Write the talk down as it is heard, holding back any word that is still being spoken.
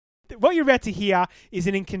what you're about to hear is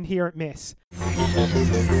an incoherent mess.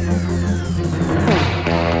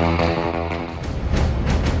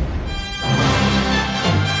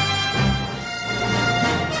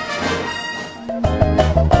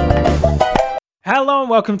 Hello and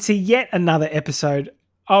welcome to yet another episode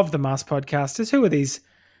of the Mars Podcasters. Who are these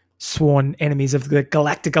sworn enemies of the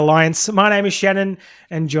Galactic Alliance? My name is Shannon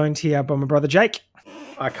and joined here by my brother Jake.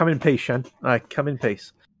 I come in peace, Shan. I come in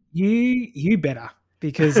peace. You better,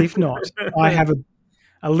 because if not, I have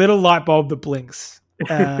a little light bulb that blinks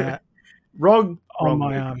Wrong on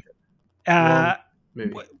my arm. Wrong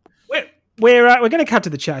movie. We're going to cut to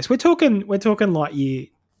the chase. We're talking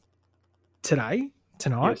Lightyear tonight.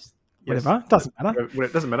 Yes. Whatever, doesn't matter.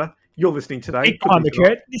 It doesn't matter. You're listening today. Behind the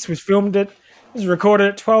curtain. This was recorded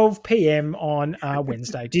at 12 p.m. on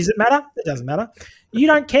Wednesday. Does it matter? It doesn't matter. You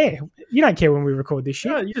don't care. You don't care when we record this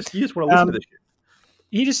shit. No, you just want to listen to this shit.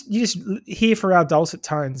 You just hear for our dulcet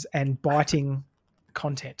tones and biting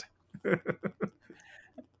content,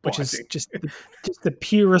 which is just the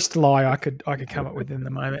purest lie I could come up with in the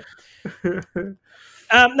moment.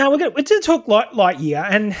 Now we're going to talk Lightyear,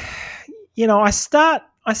 and I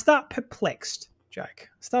start perplexed, Jake.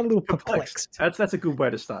 I start a little perplexed. That's a good way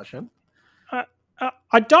to start, Shan.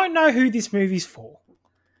 I don't know who this movie's for.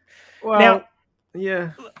 Well, now,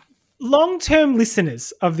 yeah. Long-term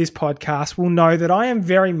listeners of this podcast will know that I am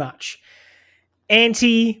very much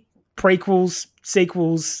anti-prequels,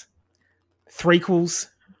 sequels, threequels.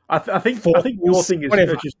 I think your thing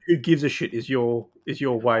is just who gives a shit is your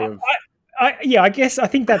way of. I guess I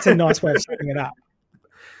think that's a nice way of summing it up.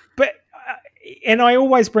 But and I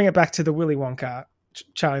always bring it back to the Willy Wonka,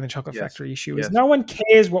 Charlie and the Chocolate Factory issue. Is no one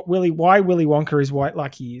cares why Willy Wonka is white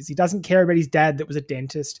like he is. He doesn't care about his dad that was a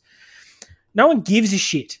dentist. No one gives a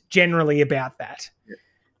shit generally about that. Yeah.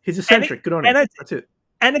 He's eccentric. Good on him. That's it.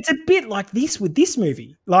 And it's a bit like this with this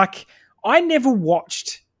movie. Like, I never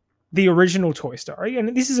watched the original Toy Story,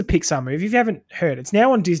 and this is a Pixar movie. If you haven't heard, it's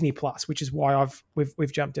now on Disney Plus, which is why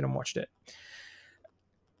we've jumped in and watched it.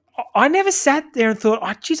 I never sat there and thought,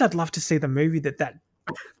 I'd love to see the movie that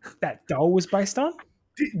doll was based on.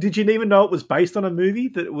 Did you even know it was based on a movie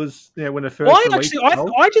that it was when it first released?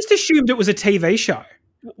 I just assumed it was a TV show.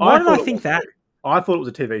 Why did I think that? I thought it was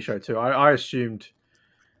a TV show too. I assumed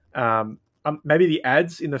maybe the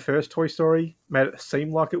ads in the first Toy Story made it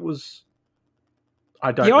seem like it was.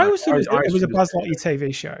 I don't know. I always thought it was a Buzz Lightyear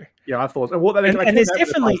TV show. Yeah, I thought. And there's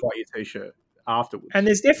definitely a Buzz Lightyear T-shirt afterwards. And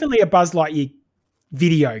there's definitely a Buzz Lightyear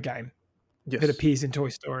video game that appears in Toy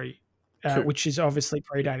Story, which is obviously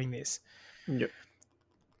predating this. Yep.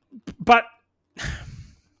 But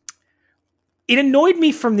it annoyed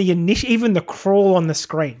me from the even the crawl on the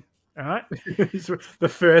screen. All right, the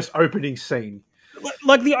first opening scene,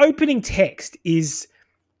 like the opening text is,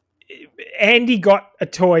 Andy got a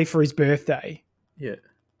toy for his birthday. Yeah,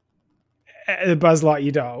 the Buzz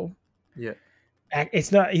Lightyear doll. Yeah,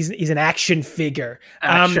 it's not. He's an action figure.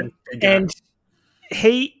 Figure.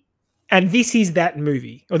 And this is that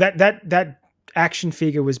movie, or that action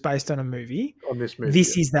figure was based on a movie. On this movie,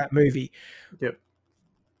 this is that movie. Yep.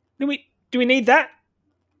 Do we need that?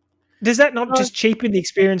 Does that not just cheapen the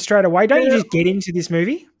experience straight away? Don't you just get into this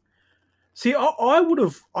movie? See,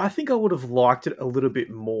 I think I would have liked it a little bit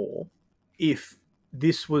more if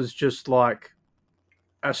this was just like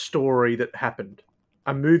a story that happened,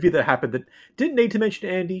 a movie that happened that didn't need to mention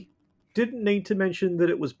Andy, didn't need to mention that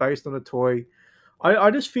it was based on a toy.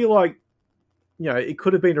 I just feel like, it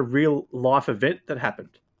could have been a real life event that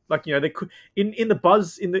happened. Like, they could in the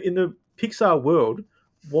Buzz in the Pixar world.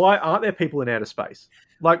 Why aren't there people in outer space?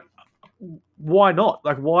 Like, why not?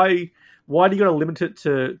 Like, why do you got to limit it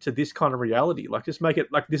to this kind of reality? Like, just make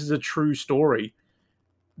it like this is a true story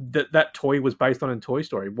that toy was based on in Toy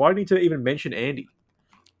Story. Why do you need to even mention Andy?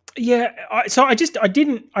 Yeah, I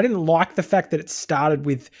didn't like the fact that it started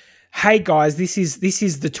with, "Hey guys, this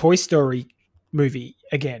is the Toy Story movie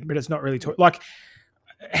again," but it's not really toy. Like,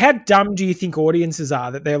 how dumb do you think audiences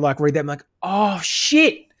are that they're like read that and like, "Oh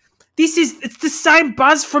shit, it's the same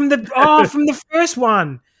Buzz from the first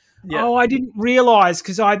one." Yeah. Oh, I didn't realize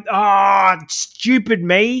because stupid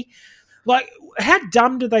me. Like, how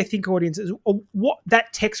dumb do they think audiences? Or what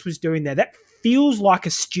that text was doing there? That feels like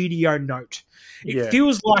a studio note. It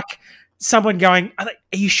feels like someone going, "Are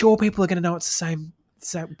you sure people are going to know it's the same?"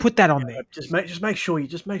 So put that on there. Just make sure you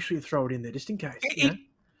throw it in there just in case.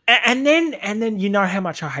 And then you know how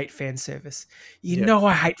much I hate fan service. You know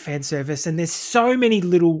I hate fan service, and there's so many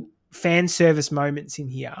little fan service moments in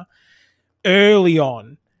here early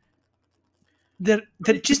on that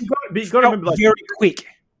just got very quick.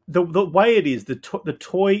 The way it is, the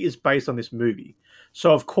toy is based on this movie,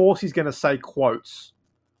 so of course he's going to say quotes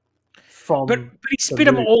from. But he spit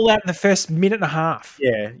them all out in the first minute and a half.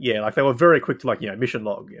 Yeah. Like they were very quick to mission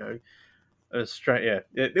log. Straight. Yeah.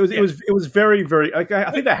 It was very, very. Okay,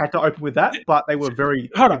 I think they had to open with that, but they were very.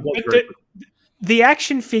 Hold on. The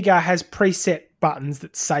action figure has preset buttons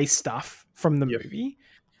that say stuff from the movie.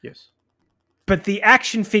 Yes. But the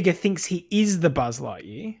action figure thinks he is the Buzz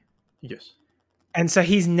Lightyear. Yes. And so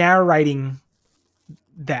he's narrating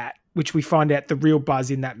that, which we find out the real Buzz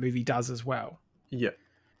in that movie does as well. Yeah.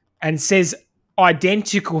 And says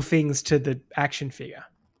identical things to the action figure.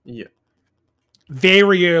 Yeah.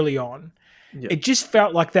 Very early on. Yeah. It just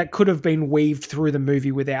felt like that could have been weaved through the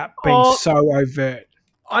movie without being so overt.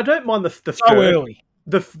 I don't mind the early.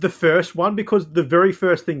 The first one, because the very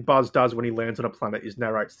first thing Buzz does when he lands on a planet is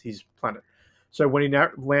narrates his planet. So when he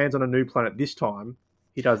lands on a new planet this time,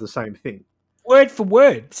 he does the same thing. Word for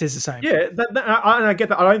word says the same. Yeah, I get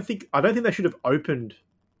that. I don't think they should have opened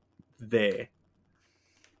there.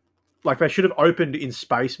 Like they should have opened in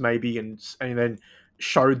space maybe, and then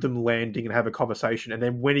showed them landing and have a conversation. And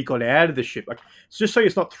then when he got out of the ship, like just so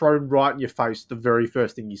it's not thrown right in your face, the very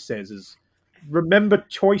first thing he says is, "Remember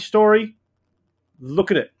Toy Story?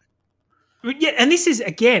 Look at it." Yeah, and this is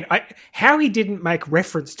again how he didn't make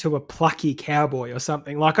reference to a plucky cowboy or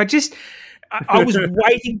something. Like I was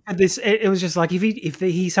waiting for this. It was just like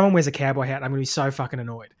if someone wears a cowboy hat, I'm going to be so fucking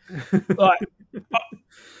annoyed. Like,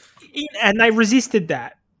 and they resisted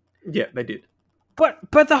that. Yeah, they did. But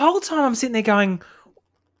the whole time I'm sitting there going,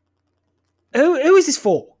 who is this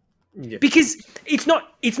for? Yeah. Because it's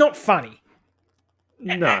not funny.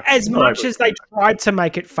 No, as much as they tried to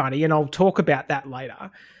make it funny, and I'll talk about that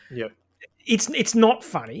later. Yeah. It's not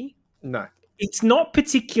funny. No. It's not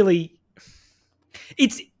particularly...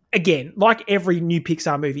 It's, again, like every new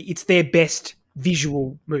Pixar movie, it's their best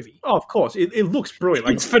visual movie. Oh, of course. It looks brilliant.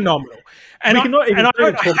 It's phenomenal. And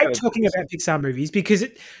I hate talking about Pixar movies because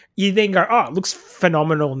you then go, oh, it looks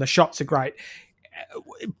phenomenal and the shots are great.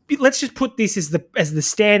 Let's just put this as the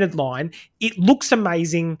standard line. It looks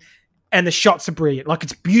amazing and the shots are brilliant. Like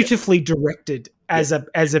it's beautifully directed as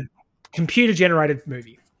a computer-generated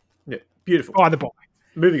movie. Yeah, beautiful. By the by.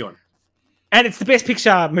 Moving on. And it's the best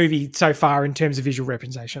Pixar movie so far in terms of visual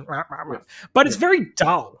representation. But it's very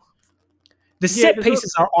dull. The set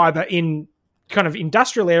pieces are either in kind of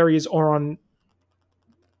industrial areas or on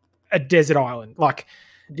a desert island. Like,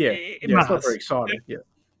 it's not very exciting. Yeah.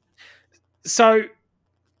 So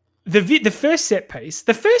the first set piece,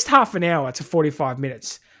 the first half an hour to 45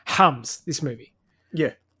 minutes hums this movie.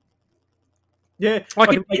 Yeah. Yeah.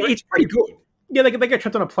 It's pretty good. Yeah, they get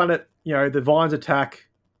trapped on a planet. The vines attack.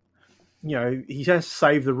 He has to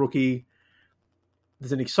save the rookie.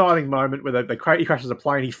 There's an exciting moment where he crashes a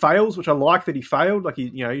plane. He fails, which I like that he failed. Like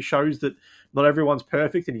he shows that not everyone's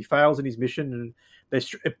perfect, and he fails in his mission, and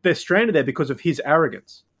they're stranded there because of his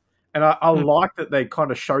arrogance. And I like that they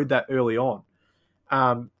kind of showed that early on.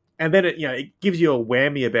 And then it gives you a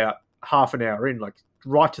whammy about half an hour in, like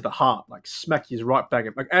right to the heart, like smack you right bang,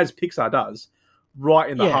 like as Pixar does, right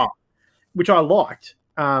in the heart, which I liked.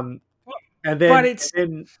 And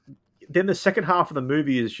then the second half of the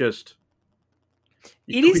movie is just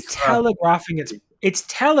it is telegraphing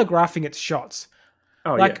its shots.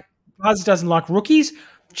 Oh, like Buzz doesn't like rookies.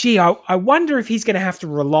 Gee, I wonder if he's going to have to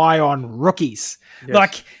rely on rookies. Yes.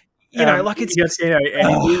 Like it's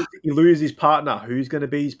and he loses his partner. Who's going to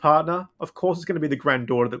be his partner? Of course, it's going to be the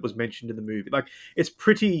granddaughter that was mentioned in the movie. Like it's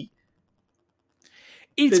pretty.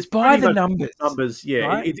 It's by the numbers. Yeah.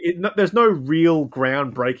 Right? There's no real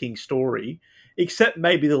groundbreaking story except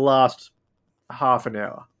maybe the last half an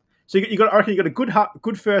hour. So you got a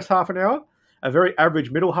good first half an hour, a very average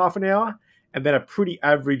middle half an hour, and then a pretty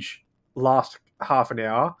average last half an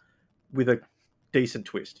hour with a decent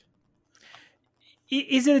twist.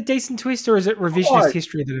 Is it a decent twist, or is it revisionist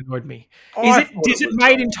history that annoyed me? Is it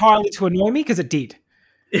made entirely to annoy me? Because it did.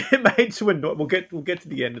 It made to annoy. We'll get to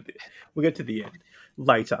the end of it. We'll get to the end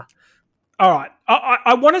later. All right.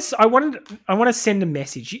 I want to send a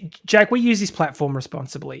message, Jake. We use this platform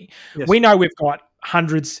responsibly. Yes. We know we've got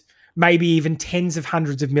hundreds, maybe even tens of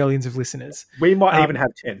hundreds of millions of listeners. We might even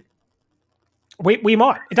have 10. We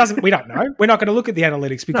might. We don't know. We're not going to look at the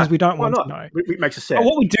analytics because we don't want to know. It makes us sad. But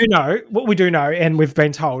what we do know, and we've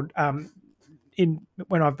been told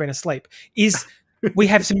when I've been asleep, is we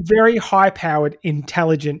have some very high-powered,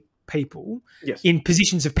 intelligent people in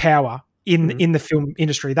positions of power in the film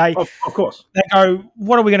industry. Of course. They go,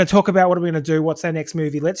 what are we going to talk about? What are we going to do? What's our next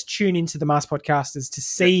movie? Let's tune into the Mass Podcasters to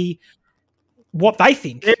see what they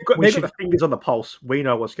think. They've got the fingers on the pulse. We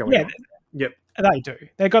know what's going on. Yep. They do.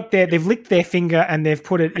 They've licked their finger and they've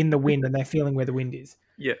put it in the wind and they're feeling where the wind is.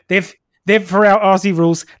 Yeah. They've for our Aussie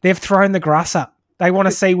rules, they've thrown the grass up. They want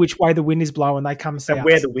to see which way the wind is blowing. They come see and us.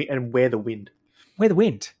 where the wind. Where the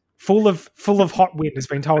wind, full of hot wind, has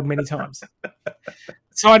been told many times.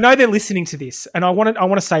 So I know they're listening to this, and I want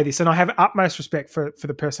to say this, and I have utmost respect for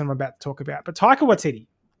the person I'm about to talk about. But Taika Waititi.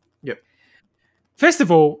 Yep. First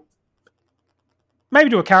of all, maybe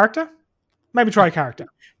do a character. Maybe try a character.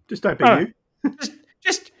 Just don't be you.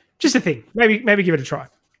 Just a thing. Maybe give it a try.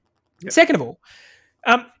 Yep. Second of all,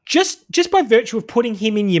 just by virtue of putting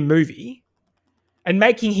him in your movie and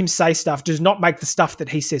making him say stuff does not make the stuff that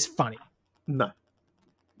he says funny. No.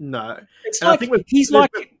 It's And like he's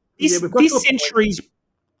like this century's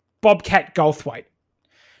Bobcat Goldthwait.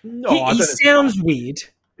 No, he sounds weird.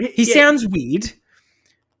 He sounds weird.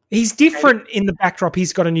 He's different in the backdrop.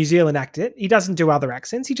 He's got a New Zealand accent. He doesn't do other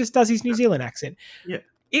accents. He just does his New Zealand accent. Yeah.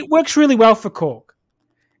 It works really well for Korg.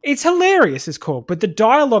 It's hilarious as Korg, but the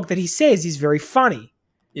dialogue that he says is very funny.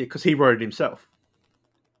 Yeah, because he wrote it himself.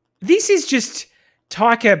 This is just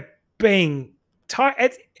Taika being...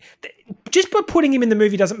 Just by putting him in the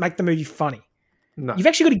movie doesn't make the movie funny. No. You've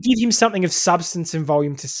actually got to give him something of substance and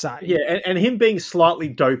volume to say. Yeah, and him being slightly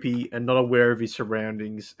dopey and not aware of his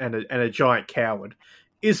surroundings and a giant coward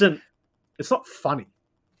it's not funny.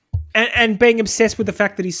 And being obsessed with the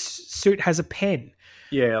fact that his suit has a pen.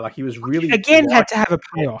 Yeah, like he was really... Again, had to have a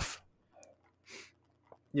payoff.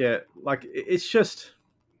 Yeah, like it's just...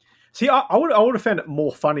 See, I would have found it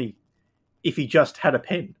more funny if he just had a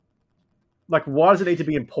pen. Like, why does it need to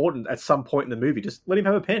be important at some point in the movie? Just let him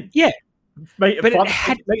have a pen. Yeah. But it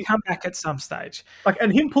had to come back at some stage. Like,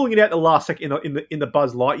 and him pulling it out the last second in the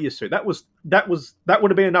Buzz Lightyear suit, that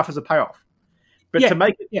would have been enough as a payoff. But to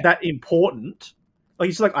make it that important, like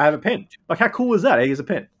he's like, I have a pen. Like, how cool is that? He has a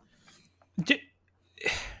pen.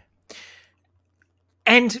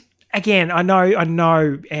 And again, I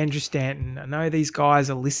know Andrew Stanton. I know these guys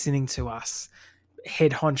are listening to us.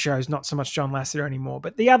 Head honchos, not so much John Lasseter anymore,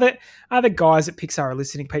 but the other guys at Pixar are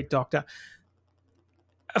listening. Pete Docter.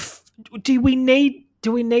 Do we need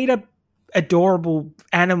a adorable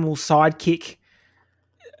animal sidekick?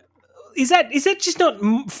 Is that just not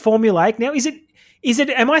formulaic now? Is it?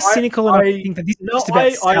 Am I cynical enough to think that this is just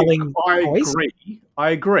about selling toys?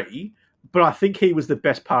 I agree, but I think he was the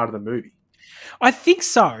best part of the movie. I think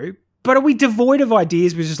so. But are we devoid of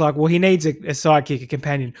ideas? We're just like, well, he needs a sidekick, a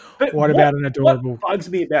companion. But what about an adorable? What bugs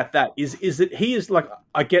me about that is that he is like,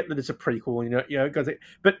 I get that it's a prequel,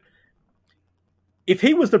 but if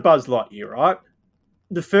he was the Buzz Lightyear, right,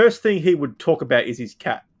 the first thing he would talk about is his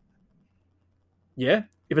cat. Yeah,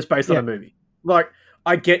 if it's based on a movie, like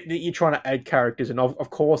I get that you're trying to add characters, and of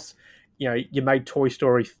course, you made Toy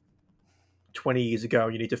Story 20 years ago,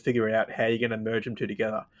 and you need to figure out how you're going to merge them two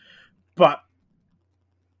together, but.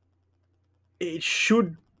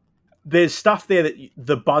 There's stuff there that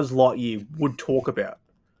the Buzz Lightyear would talk about.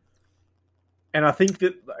 And I think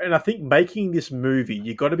making this movie,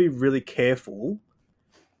 you got to be really careful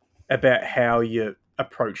about how you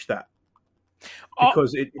approach that.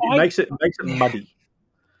 Because it makes it muddy.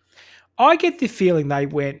 I get the feeling they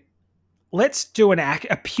went, let's do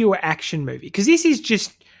a pure action movie. Because this is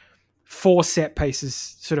just 4 set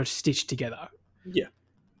pieces sort of stitched together. Yeah.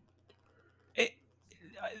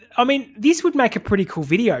 I mean, this would make a pretty cool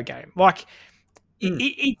video game. Like,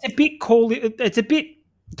 it's a bit cool. It's a bit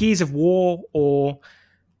Gears of War or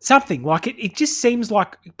something. Like, it just seems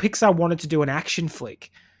like Pixar wanted to do an action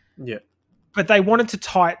flick. Yeah. But they wanted to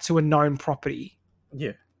tie it to a known property.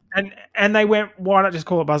 Yeah. And they went, why not just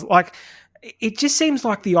call it Buzz? Like, it just seems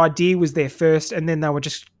like the idea was there first, and then they were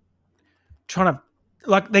just trying to...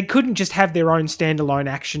 Like, they couldn't just have their own standalone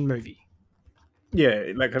action movie. Yeah,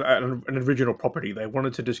 like an original property. They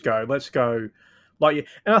wanted to just go, let's go, like,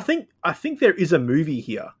 and I think there is a movie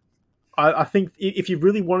here. I think if you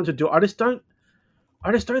really wanted to do it, I just don't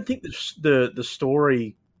think the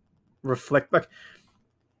story reflect like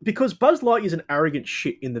because Buzz Lightyear is an arrogant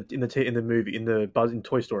shit in the movie in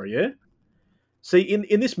Toy Story. Yeah. See,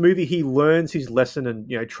 in this movie, he learns his lesson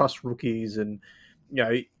and trusts rookies and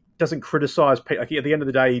doesn't criticize people. Like at the end of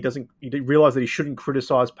the day, he realizes that he shouldn't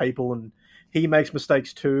criticize people and. He makes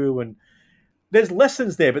mistakes too, and there's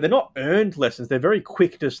lessons there, but they're not earned lessons. They're very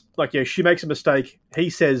quick. Just like she makes a mistake, he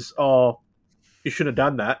says, "Oh, you shouldn't have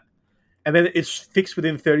done that," and then it's fixed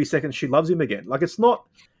within 30 seconds. She loves him again. Like it's not.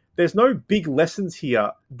 There's no big lessons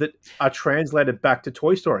here that are translated back to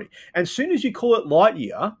Toy Story. And as soon as you call it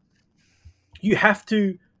Lightyear, you have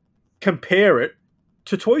to compare it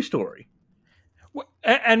to Toy Story.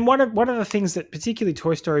 And one of the things that particularly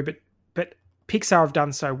Toy Story, but Pixar have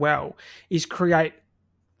done so well is create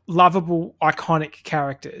lovable, iconic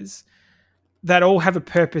characters that all have a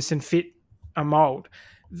purpose and fit a mold.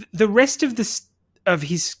 The rest of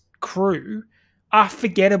his crew are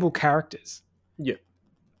forgettable characters. Yeah.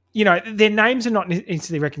 You know, their names are not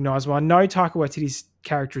instantly recognizable. I know Taika Waititi's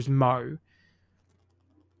character is Mo.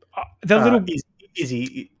 The little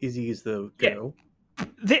Izzy is the Yeah. girl.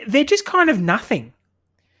 They're just kind of nothing.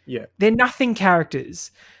 Yeah. They're nothing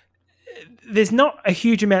characters. There's not a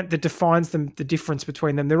huge amount that defines them, the difference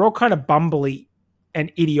between them. They're all kind of bumbly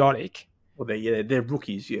and idiotic. Well, they're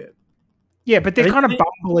rookies, yeah. Yeah, but they're kind of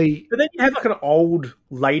bumbly. But then you have like an old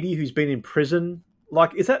lady who's been in prison.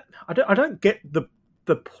 Like, is that? I don't get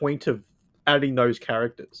the point of adding those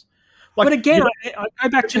characters. Like, but again, I go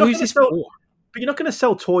back to who's this for? But you're not going to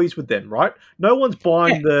sell toys with them, right? No one's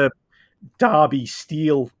buying the Darby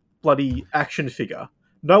Steel bloody action figure.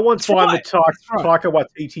 No one's buying the Taika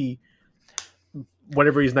Waititi,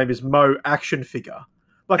 whatever his name is, Mo action figure.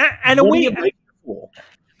 Like, and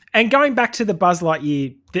going back to the Buzz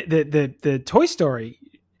Lightyear, the Toy Story,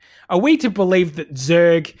 are we to believe that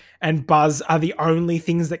Zurg and Buzz are the only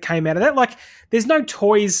things that came out of that? Like, there's no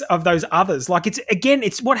toys of those others. Like,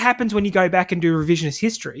 it's what happens when you go back and do revisionist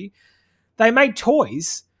history. They made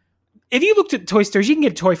toys. If you looked at Toy Stories, you can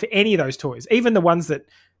get a toy for any of those toys, even the ones that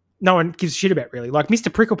no one gives a shit about, really. Like Mr.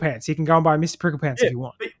 Pricklepants. You can go and buy Mr. Pricklepants if you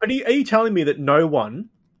want. But are you telling me that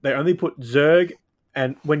they only put Zurg,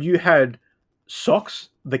 and when you had Socks,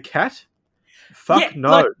 the cat? Fuck no.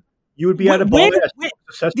 Like, you would be able to buy that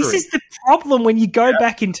accessory. This is the problem when you go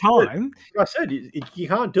back in time. Like I said, you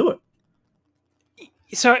can't do it.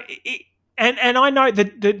 So... And I know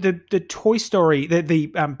that the Toy Story, the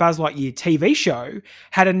Buzz Lightyear TV show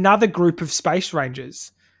had another group of space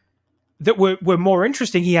rangers that were more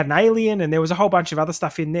interesting. He had an alien, and there was a whole bunch of other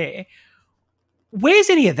stuff in there. Where's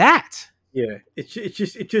any of that? Yeah, it's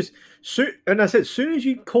just. And I said, as soon as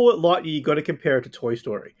you call it Lightyear, you got to compare it to Toy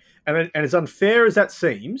Story. And as unfair as that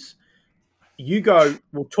seems, you go,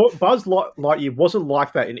 well, Buzz Lightyear wasn't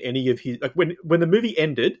like that in any of his. Like when the movie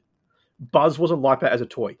ended, Buzz wasn't like that as a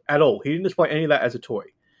toy at all. He didn't display any of that as a toy.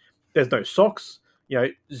 There's no socks. You know,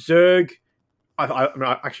 Zurg. I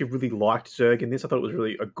actually really liked Zurg in this. I thought it was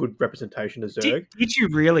really a good representation of Zurg. Did you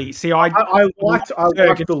really? See, I liked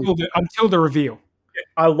Zurg until the reveal.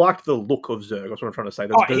 I liked the look of Zurg. That's what I'm trying to say.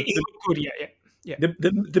 It looked good. Yeah.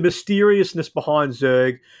 The mysteriousness behind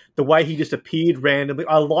Zurg, the way he just appeared randomly.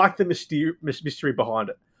 I liked the mystery behind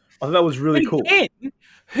it. I thought that was really cool. Again,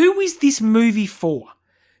 who is this movie for?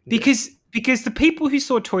 Because the people who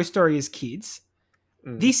saw Toy Story as kids,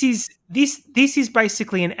 this is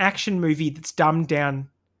basically an action movie that's dumbed down.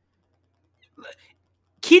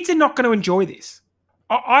 Kids are not going to enjoy this.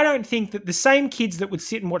 I don't think that the same kids that would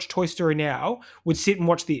sit and watch Toy Story now would sit and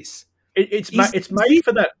watch this. It's made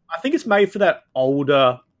for that. I think it's made for that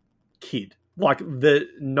older kid, like the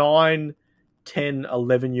 9, 10,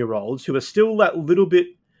 11-year-olds who are still that little bit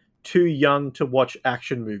too young to watch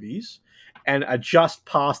action movies. And are just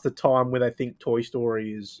past the time where they think Toy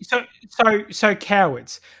Story is. So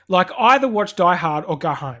cowards. Like, either watch Die Hard or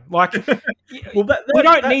go home. Like, well, we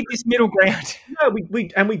don't need this middle ground. No,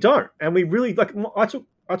 we don't. And we really like. I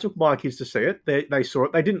took my kids to see it. They saw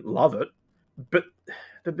it. They didn't love it, but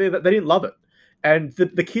they didn't love it. And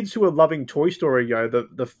the kids who are loving Toy Story, you know,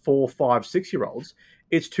 the 4, 5, 6-year-olds,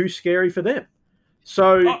 it's too scary for them.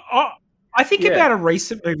 So. I think about a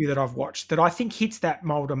recent movie that I've watched that I think hits that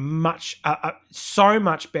mold so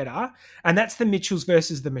much better, and that's The Mitchells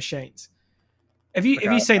versus the Machines. Have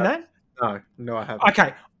you seen that? No, I haven't.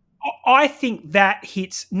 Okay, I think that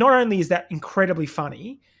hits. Not only is that incredibly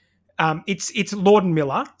funny, it's Lord and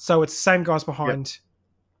Miller, so it's the same guys behind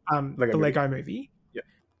the Lego Movie. Yeah,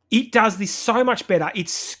 it does this so much better. It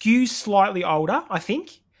skews slightly older, I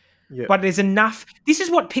think, but there's enough. This is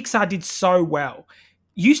what Pixar did so well.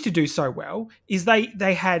 Used to do so well is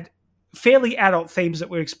they had fairly adult themes that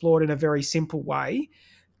were explored in a very simple way,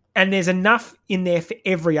 and there's enough in there for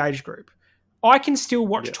every age group. I can still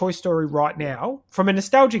watch Toy Story right now from a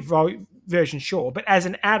nostalgic version, sure, but as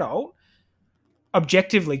an adult,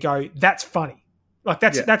 objectively go, that's funny. Like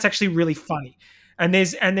that's actually really funny, and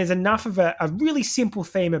there's enough of a really simple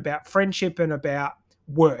theme about friendship and about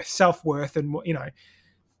self-worth, and you know,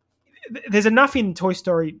 there's enough in Toy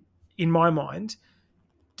Story in my mind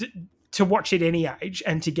to watch at any age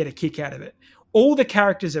and to get a kick out of it. All the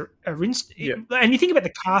characters are and you think about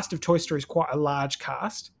the cast of Toy Story is quite a large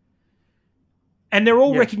cast, and they're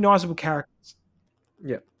all recognizable characters.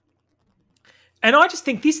 Yeah. And I just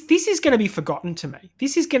think this is going to be forgotten to me.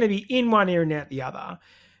 This is going to be in one ear and out the other,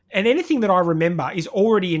 and anything that I remember is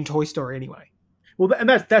already in Toy Story anyway. Well, and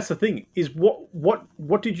that's the thing is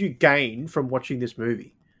what did you gain from watching this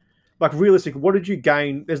movie? Like, realistically, what did you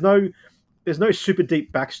gain? There's no super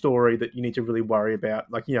deep backstory that you need to really worry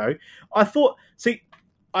about. Like, you know, I thought, see,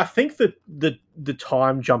 I think that the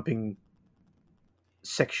time jumping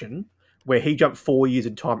section where he jumped 4 years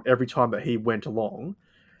in time every time that he went along,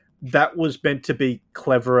 that was meant to be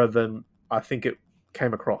cleverer than I think it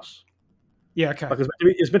came across. Yeah, okay. Like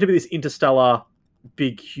it's meant to be this interstellar,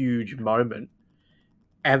 big, huge moment,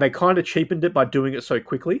 and they kind of cheapened it by doing it so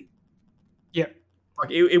quickly. Yeah,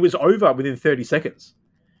 like it was over within 30 seconds.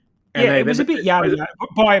 And it was a bit yada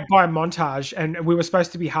by a montage, and we were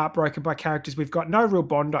supposed to be heartbroken by characters we've got no real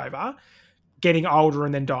bond over, getting older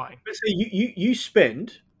and then dying. But see, you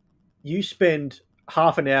spend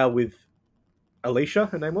half an hour with Alicia,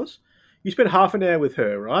 her name was. You spend half an hour with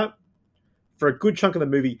her, right? For a good chunk of the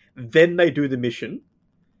movie. Then they do the mission.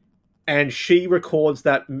 And she records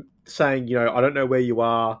that saying, I don't know where you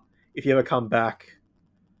are. If you ever come back.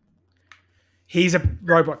 He's a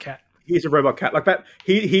robot cat. He's a robot cat. Like that.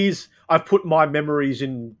 I've put my memories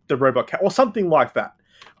in the robot cat. Or something like that.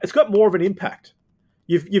 It's got more of an impact.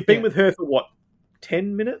 You've been with her for what?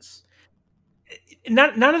 10 minutes?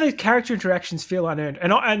 None of those character interactions feel unearned.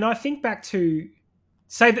 And I think back to,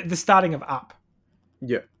 say, that the starting of Up.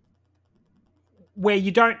 Yeah. Where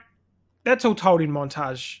you don't... That's all told in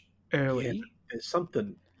montage early. Yeah, there's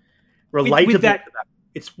something relatable with that, to that.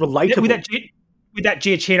 It's relatable. With that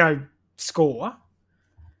Giacchino score.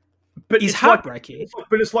 But it's heartbreaking.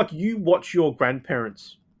 It's like you watch your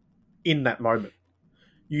grandparents in that moment.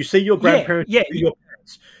 You see your grandparents, your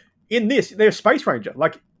parents. In this, they're a space ranger.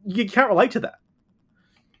 Like, you can't relate to that.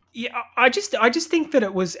 Yeah, I just think that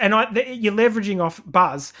it was, and you're leveraging off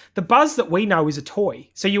Buzz. The Buzz that we know is a toy,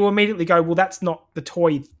 so you immediately go, well, that's not the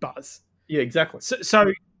toy Buzz. Yeah, exactly.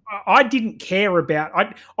 So I didn't care about.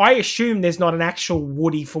 I assume there's not an actual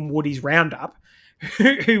Woody from Woody's Roundup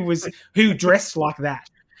who dressed like that.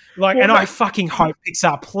 I fucking hope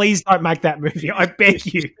Pixar, please don't make that movie. I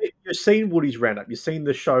beg you. You've seen Woody's Roundup. You've seen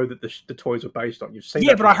the show that the toys are based on. You've seen.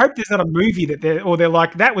 Yeah, but I hope there's not a movie they're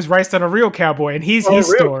like, that was based on a real cowboy, and here's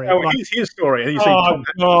his story. Here's his story. And you see Tom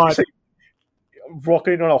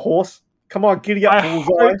rocking on a horse. Come on, giddy up,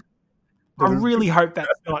 Bullseye. I really hope that's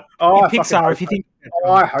not Pixar. If you think,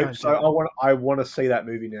 I hope so. I want to see that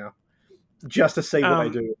movie now, just to see what they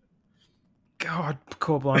do. God,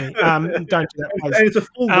 cool, blimey. Don't do that. And it's a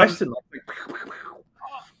full western.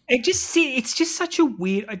 It's just such a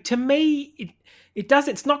weird. To me, it does.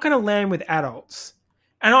 It's not going to land with adults,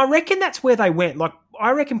 and I reckon that's where they went. Like,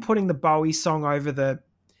 I reckon putting the Bowie song over the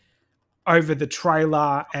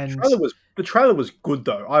trailer, and the trailer was good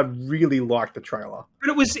though. I really liked the trailer,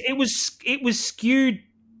 but it was skewed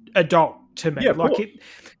adult to me. Yeah,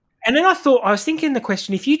 and then I was thinking the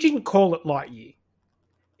question: if you didn't call it Lightyear,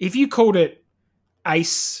 if you called it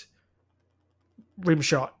Ace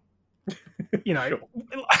Rimshot, sure.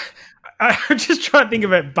 I'm just trying to think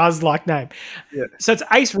of a Buzz-like name. Yeah. So it's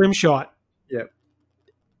Ace Rimshot. Yeah.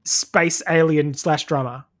 Space alien /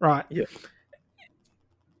 drummer, right? Yeah.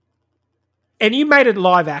 And you made it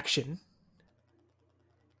live action.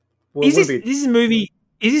 Well, is this movie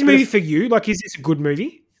for you? Like, is this a good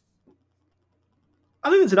movie?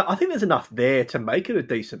 I think there's enough there to make it a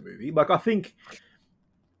decent movie. Like, I think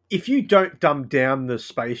if you don't dumb down the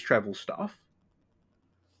space travel stuff,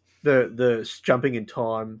 the jumping in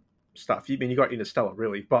time stuff, you got Interstellar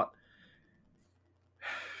really, but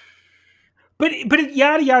it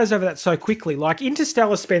yada yadas over that so quickly. Like,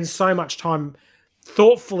 Interstellar spends so much time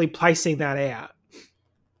thoughtfully placing that out.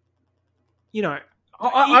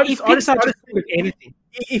 Anything.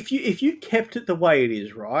 If you kept it the way it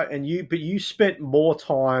is, right, and you spent more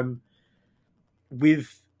time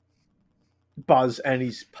with Buzz and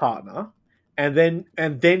his partner, and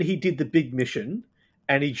then he did the big mission,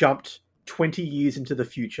 and he jumped 20 years into the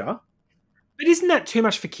future. But isn't that too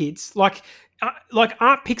much for kids? Like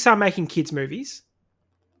aren't Pixar making kids movies?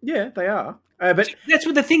 Yeah, they are. But that's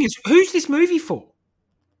what the thing is. Who's this movie for?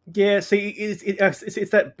 Yeah, see,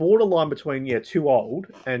 it's that borderline between too old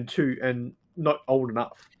and not old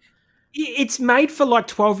enough. It's made for like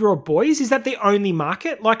 12-year-old boys. Is that the only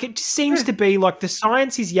market? Like, it seems to be like the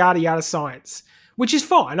science is yada yada science, which is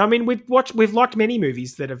fine. I mean, we've liked many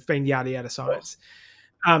movies that have been yada yada science,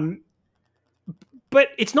 but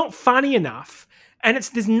it's not funny enough, and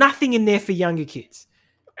there's nothing in there for younger kids,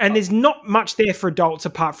 and there's not much there for adults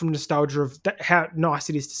apart from nostalgia of how nice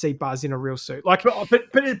it is to see Buzz in a real suit. Like,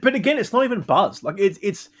 but again, it's not even Buzz. Like,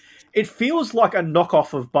 it feels like a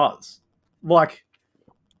knockoff of Buzz. Like.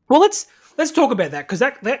 Well, let's talk about that, because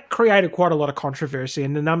that created quite a lot of controversy,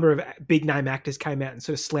 and a number of big name actors came out and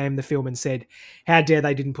sort of slammed the film and said, "How dare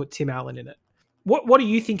they didn't put Tim Allen in it?" What do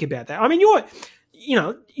you think about that? I mean,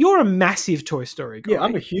 you're a massive Toy Story guy. Yeah,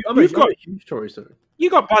 I'm a huge Toy Story. You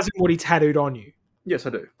got Buzz and Woody tattooed on you. Yes, I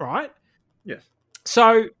do. Right? Yes.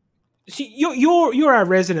 So, you're our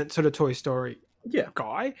resident sort of Toy Story Yeah,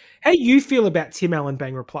 guy. How do you feel about Tim Allen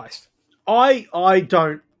being replaced? I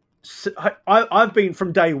don't. I've been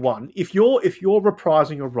from day one. If you're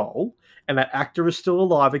reprising a role and that actor is still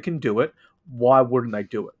alive and can do it, why wouldn't they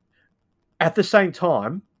do it? At the same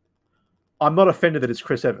time, I'm not offended that it's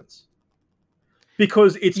Chris Evans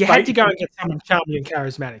because it's You had to go and get someone charming and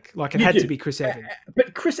charismatic. Like it had to be Chris Evans.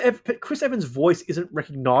 But Chris Evans' voice isn't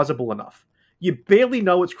recognizable enough. You barely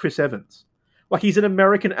know it's Chris Evans. Like he's an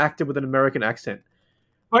American actor with an American accent.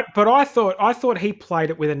 But I thought he played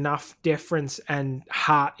it with enough deference and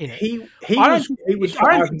heart in it. I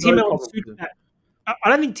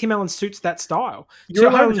don't think Tim Allen suits that style.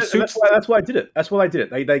 That's why I did it. That's why they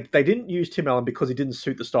did it. They didn't use Tim Allen because he didn't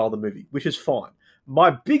suit the style of the movie, which is fine.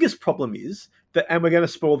 My biggest problem is that, and we're going to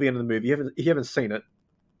spoil the end of the movie. If you haven't seen it,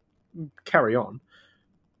 carry on.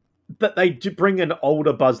 But they do bring an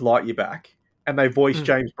older Buzz Lightyear back, and they voice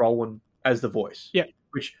James Brolin as the voice. Yeah.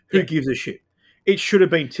 Who gives a shit? It should have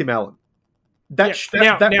been Tim Allen. That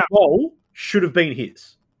role should have been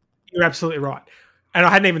his. You're absolutely right. And I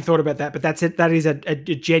hadn't even thought about that, but that's it. That is a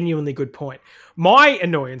genuinely good point. My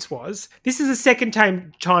annoyance was, this is the second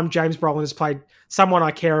time James Brolin has played someone I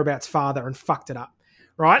care about's father and fucked it up,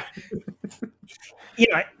 right?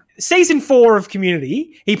 Season 4 of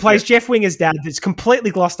Community, he plays Jeff Winger's dad that's completely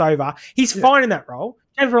glossed over. He's fine in that role.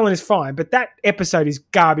 James Brolin is fine, but that episode is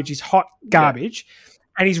garbage. He's hot garbage.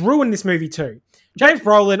 And he's ruined this movie too. James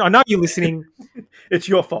Brolin, I know you're listening. It's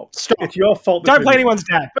your fault. Stop. It's your fault. Don't play anyone's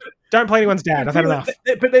dad. Don't play anyone's dad. I've had enough.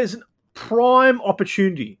 But there's a prime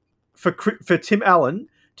opportunity for Tim Allen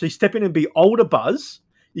to step in and be older Buzz.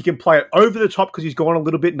 You can play it over the top because he's gone a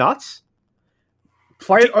little bit nuts.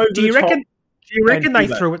 Play it over the top. Do you reckon they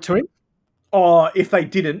threw it to him? Oh, if they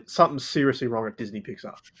didn't, something's seriously wrong at Disney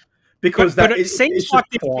Pixar. Because but it seems like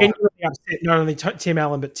they're genuinely upset not only Tim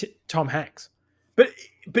Allen but Tom Hanks. But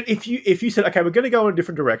if you said, okay, we're going to go in a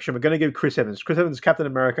different direction, we're going to give Chris Evans is Captain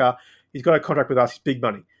America, he's got a contract with us, he's big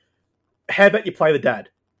money. How about you play the dad?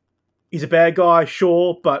 He's a bad guy,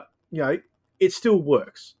 sure, but it still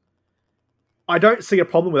works. I don't see a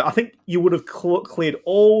problem with it. I think you would have cleared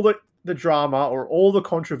all the drama or all the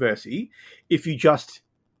controversy if you just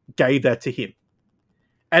gave that to him,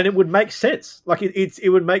 and it would make sense. Like it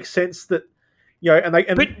would make sense that it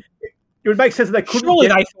would make sense that they couldn't. Surely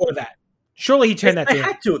they thought of that. Surely he turned that down. They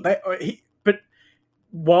had to. But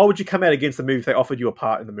why would you come out against the movie if they offered you a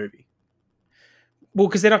part in the movie? Well,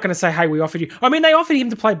 because they're not going to say, "Hey, we offered you." I mean, they offered him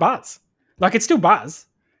to play Buzz. Like it's still Buzz.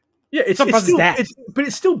 Yeah, it's not Buzz's dad, but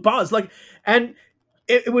it's still Buzz. Like, and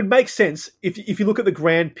it would make sense if you look at the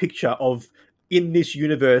grand picture of in this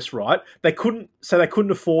universe, right? They couldn't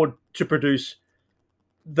afford to produce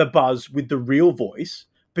the Buzz with the real voice,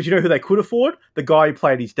 but you know who they could afford? The guy who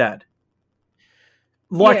played his dad.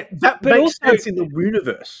 That makes sense in the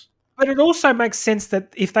universe. But it also makes sense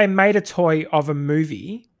that if they made a toy of a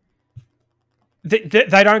movie, they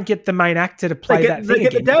don't get the main actor to play that thing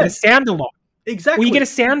again. You get a sound alike. Exactly. Well, you get a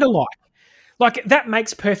sound alike. Like, that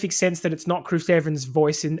makes perfect sense that it's not Chris Evans'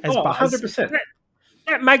 voice as Buzz. 100%.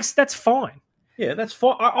 That's fine. Yeah, that's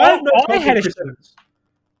fine. I have no problem with Chris Evans.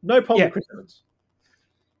 No problem with Chris Evans.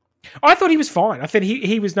 I thought he was fine. I thought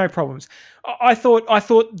he was no problems. I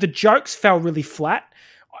thought the jokes fell really flat,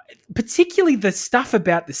 particularly the stuff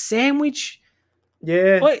about the sandwich.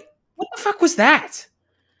 Yeah. Like, what the fuck was that?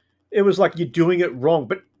 It was like, you're doing it wrong.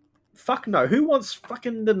 But fuck no. Who wants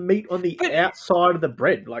fucking the meat on the outside of the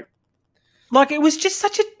bread? Like, it was just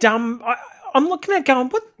such a dumb... I'm looking at it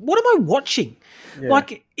going, what am I watching? Yeah.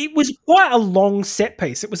 Like, it was quite a long set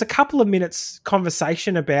piece. It was a couple of minutes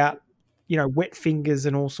conversation about, wet fingers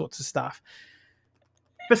and all sorts of stuff.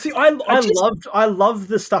 But see, I loved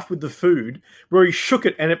the stuff with the food where he shook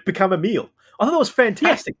it and it became a meal. I thought that was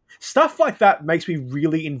fantastic. Yeah. Stuff like that makes me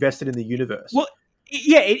really invested in the universe. Well,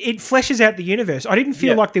 yeah, it fleshes out the universe. I didn't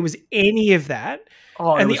feel like there was any of that.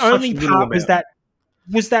 Oh, and the only part was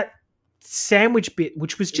that sandwich bit,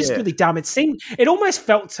 which was just really dumb. It almost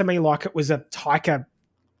felt to me like it was a Taika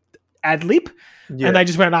ad lib, and they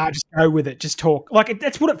just went, just go with it, just talk. Like,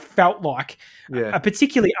 that's what it felt like. Yeah. A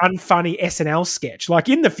particularly unfunny SNL sketch. Like,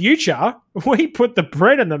 in the future, we put the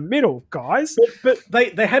bread in the middle, guys. But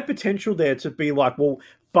they had potential there to be like, well,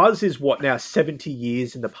 Buzz is what now, 70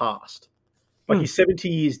 years in the past. Like, he's 70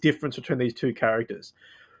 years difference between these two characters.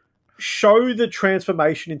 Show the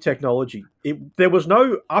transformation in technology. There was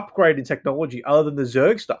no upgrade in technology other than the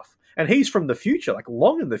Zurg stuff. And he's from the future, like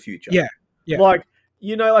long in the future. Yeah. Like,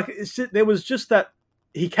 there was just that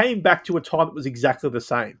he came back to a time that was exactly the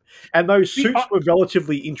same. And those suits were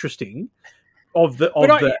relatively interesting of the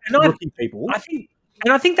rookie people.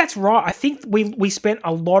 And I think that's right. I think we spent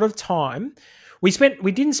a lot of time. We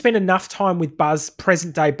didn't spend enough time with Buzz,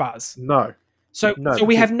 present day Buzz. No. So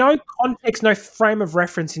we have no context, no frame of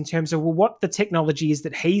reference in terms of what the technology is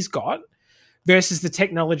that he's got versus the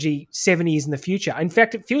technology 7 years in the future. In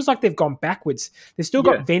fact, it feels like they've gone backwards. They've still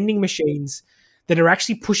got vending machines that are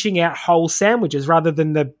actually pushing out whole sandwiches rather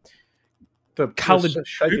than the coloured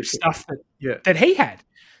stuff that he had.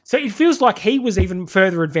 So it feels like he was even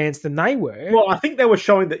further advanced than they were. Well, I think they were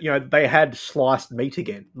showing that they had sliced meat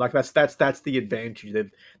again. Like that's the advantage.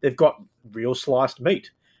 They've got real sliced meat,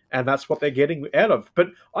 and that's what they're getting out of. But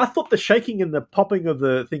I thought the shaking and the popping of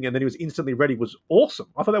the thing, and then he was instantly ready, was awesome.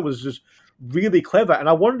 I thought that was just really clever, and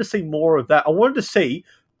I wanted to see more of that. I wanted to see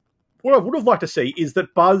what I would have liked to see is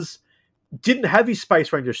that Buzz didn't have his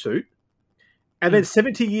Space Ranger suit, and then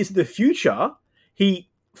 70 years in the future, he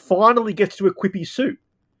finally gets to equip his suit.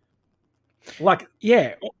 Like,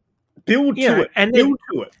 build to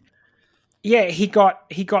it. Yeah, he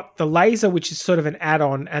got the laser, which is sort of an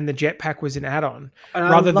add-on, and the jetpack was an add-on,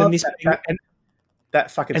 rather than this being that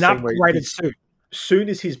fucking an upgraded suit. Soon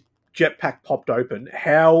as his jetpack popped open,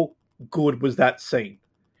 how good was that scene?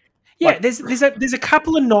 Yeah, there's a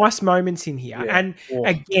couple of nice moments in here, and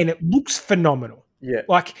again, it looks phenomenal. Yeah,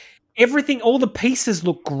 like everything, all the pieces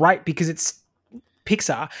look great because it's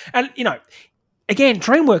Pixar, and again,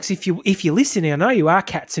 DreamWorks. If you're listening, I know you are,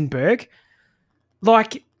 Katzenberg.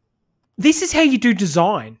 Like, this is how you do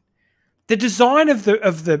design. The design of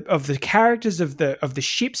the characters of the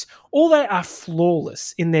ships, all they are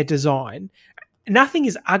flawless in their design. Nothing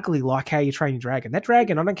is ugly like How You Train Your Dragon. That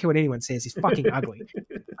dragon, I don't care what anyone says, is fucking ugly.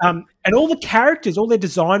 And all the characters, all their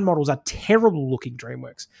design models are terrible looking.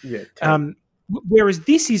 DreamWorks. Yeah. Whereas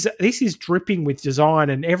this is dripping with design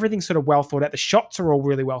and everything's sort of well thought out. The shots are all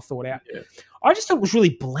really well thought out. Yeah. I just thought it was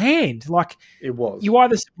really bland. Like, it was. You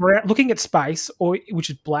either were looking at space, which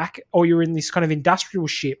is black, or you're in this kind of industrial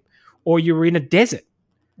ship, or you were in a desert.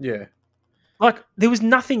 Yeah. Like, there was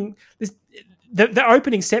nothing. The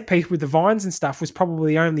opening set piece with the vines and stuff was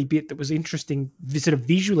probably the only bit that was interesting, sort of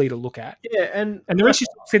visually to look at. Yeah, and the rest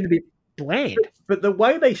just seemed a bit bland. But the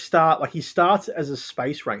way they start, like he starts as a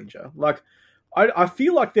space ranger. Like, I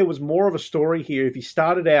feel like there was more of a story here if he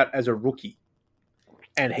started out as a rookie,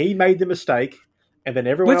 and he made the mistake, and then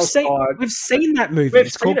everyone else died. We've seen that movie.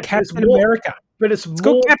 It's called Captain America. But it's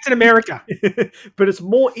called Captain America. But it's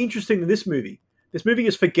more interesting than this movie. This movie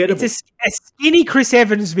is forgettable. It's a skinny Chris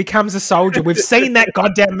Evans becomes a soldier. We've seen that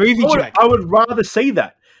goddamn movie, Jake. I would rather see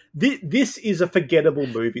that. This is a forgettable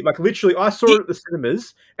movie. Like, literally, I saw it at the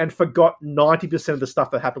cinemas and forgot 90% of the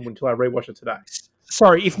stuff that happened until I rewatched it today.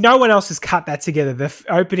 Sorry, if no one else has cut that together, the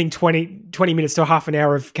opening 20 minutes to half an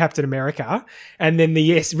hour of Captain America and then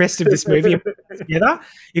the rest of this movie together,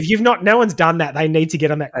 no one's done that, they need to get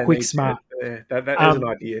on that quick smart. That is an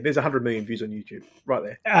idea. There's 100 million views on YouTube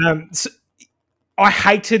right there. So I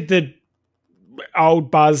hated the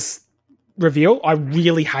old Buzz reveal. I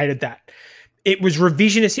really hated that. It was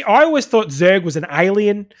revisionist. I always thought Zurg was an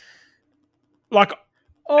alien. Like,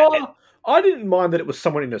 I didn't mind that it was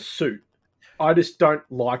someone in a suit. I just don't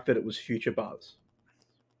like that it was future Buzz.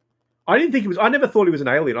 I never thought he was an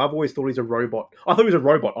alien. I've always thought he's a robot. I thought he was a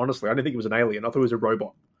robot, honestly. I didn't think he was an alien. I thought he was a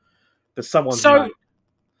robot. That someone's made.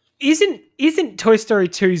 Isn't Toy Story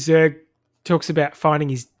 2 Zurg talks about finding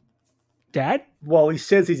his dad? Well, he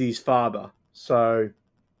says he's his father. So,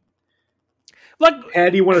 like, how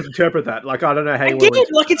do you want to interpret that? Like, I don't know how you want to.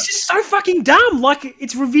 Like, it's just so fucking dumb. Like,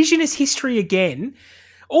 it's revisionist history again.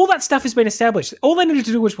 All that stuff has been established. All they needed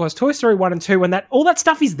to do was Toy Story 1 and 2, and all that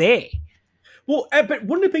stuff is there. Well, but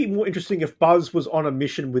wouldn't it be more interesting if Buzz was on a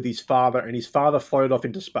mission with his father and his father floated off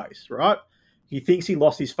into space, right? He thinks he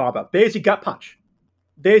lost his father. There's your gut punch.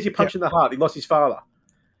 There's your punch in the heart. He lost his father.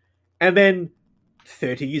 And then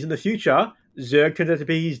 30 years in the future, Zurg turned out to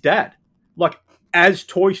be his dad. Like, as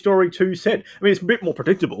Toy Story 2 said. I mean, it's a bit more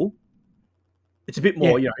predictable. It's a bit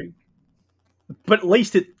more, but at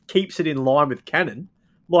least it keeps it in line with canon.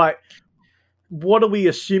 Like, what are we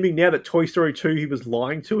assuming now that Toy Story 2 he was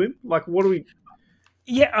lying to him? Like, what are we...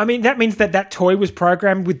 Yeah, I mean, that means that toy was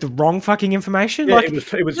programmed with the wrong fucking information. Yeah, like,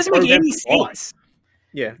 it was doesn't make any sense.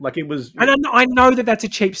 Yeah, like it was... And I know that that's a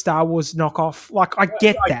cheap Star Wars knockoff. Like, I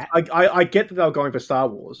get that. I get that they were going for Star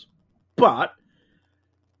Wars, but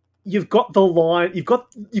you've got the line, you've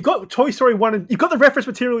got Toy Story 1, and you've got the reference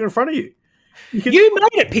material in front of you. You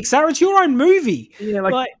made it, Pixar. It's your own movie. Yeah,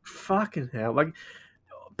 like fucking hell. Like,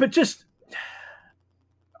 but just,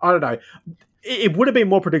 I don't know. It would have been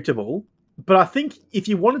more predictable, but I think if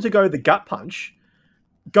you wanted to go the gut punch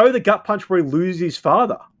where he loses his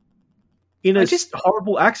father in a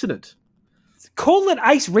horrible accident. Call it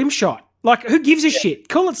Ace Rimshot. Like, who gives a shit?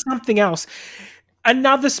 Call it something else.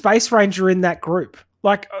 Another Space Ranger in that group.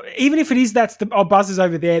 Like, even if it is Buzz is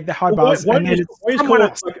over there, the high Buzz, and then it's someone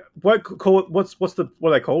else. What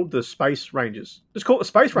are they called? The Space Rangers. Just call it a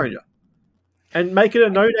Space Ranger, and make it a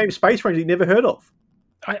no-name Space Ranger you never heard of.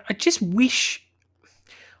 I just wish.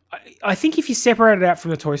 I think if you separate it out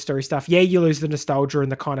from the Toy Story stuff, yeah, you lose the nostalgia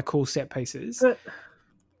and the kind of cool set pieces.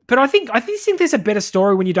 But I think there's a better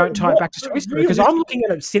story when you don't tie it back to Toy Story, because I'm looking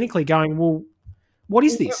at it cynically, going, well, what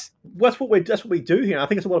is this? That's what we do here. I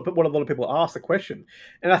think it's what a lot of people ask the question,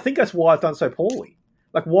 and I think that's why it's done so poorly.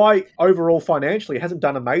 Like, why overall financially it hasn't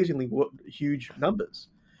done amazingly huge numbers.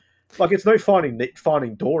 Like, it's no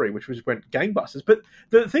Finding Dory, which went gangbusters. But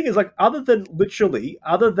the thing is, like, other than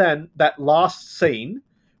that last scene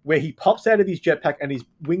where he pops out of his jetpack and his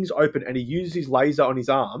wings open and he uses his laser on his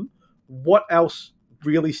arm, what else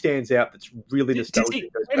really stands out that's really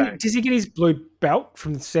nostalgic? Does he get his blue belt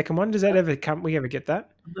from the second one? Does that ever come? We ever get that?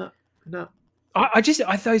 No.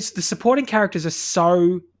 The supporting characters are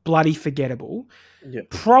so bloody forgettable. Yeah.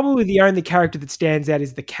 Probably the only character that stands out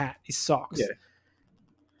is the cat, is Socks. Yeah.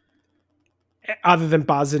 Other than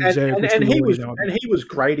Buzz and Zurg, and he was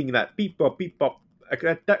grading that beep bop.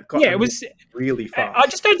 That got it was really fast. I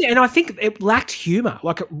just don't, and I think it lacked humor.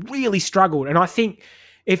 Like, it really struggled, and I think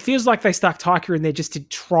it feels like they stuck Taika in there just to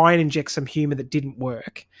try and inject some humor that didn't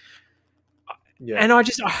work. Yeah. And I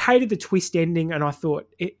hated the twist ending, and I thought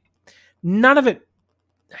none of it.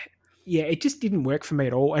 Yeah, it just didn't work for me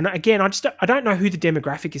at all. And again, I don't know who the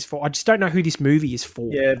demographic is for. I just don't know who this movie is for.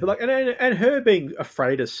 Yeah, but like, and her being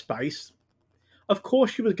afraid of space, of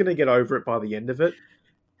course she was going to get over it by the end of it.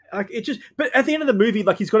 Like, but at the end of the movie,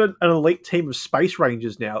 like, he's got an elite team of Space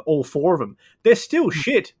Rangers now, all four of them. They're still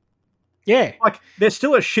shit. Yeah. Like, they're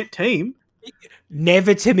still a shit team.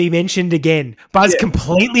 Never to be mentioned again. Buzz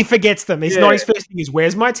completely forgets them. It's not his first thing.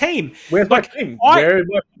 Where's my team? Where's my team?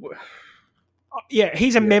 Yeah,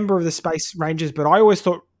 he's a member of the Space Rangers, but I always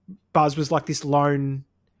thought Buzz was like this lone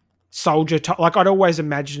soldier type. Like, I'd always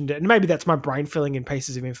imagined it. And maybe that's my brain filling in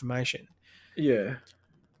pieces of information. Yeah.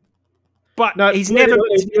 But no,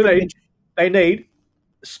 they need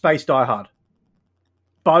Space Die Hard.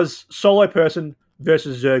 Buzz, solo person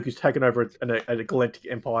versus Zurg, who's taken over a galactic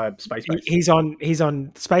empire space base. He's on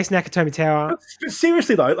Space Nakatomi Tower. But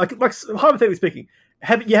seriously though, like hypothetically speaking,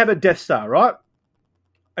 you have a Death Star, right?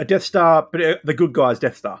 A Death Star, but the good guy's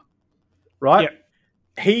Death Star, right?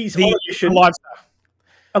 Yeah. He's on a mission.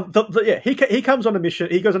 He comes on a mission.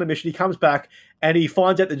 He goes on a mission. He comes back and he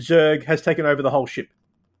finds out that Zurg has taken over the whole ship.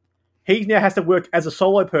 He now has to work as a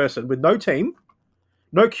solo person with no team,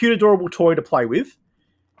 no cute, adorable toy to play with,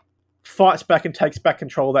 fights back and takes back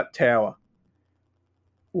control of that tower.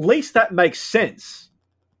 At least that makes sense.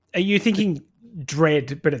 Are you thinking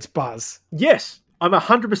Dread, but it's Buzz? Yes, I'm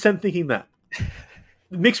 100% thinking that.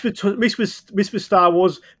 Mixed with Star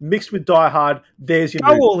Wars, mixed with Die Hard, there's your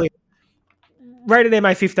movie. All in. Rated MA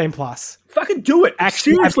 15+. Fucking do it.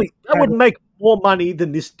 Actually, seriously, that would make more money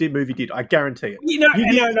than this movie did. I guarantee it. You know,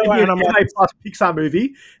 plus Pixar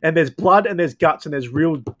movie, and there's blood, and there's guts, and there's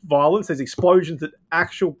real violence. There's explosions that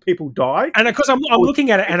actual people die. And of course, I'm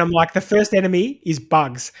looking at it, and I'm like, the first enemy is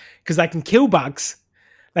bugs, because they can kill bugs.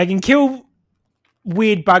 They can kill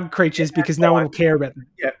weird bug creatures because no one will care about them.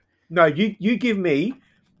 Yeah. No, you give me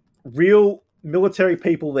real military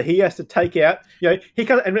people that he has to take out. You know, he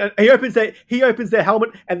comes and he opens their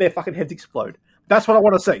helmet and their fucking heads explode. That's what I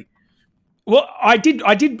want to see. Well, I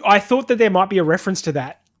thought that there might be a reference to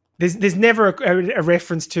that. There's never a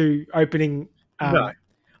reference to opening. No.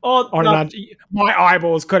 My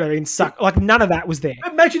eyeballs could have been sucked. Like, none of that was there.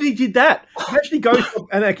 Imagine he did that. Imagine he goes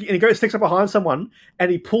and he goes sticks up behind someone and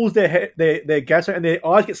he pulls their gas and their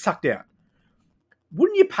eyes get sucked out.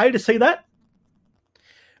 Wouldn't you pay to see that?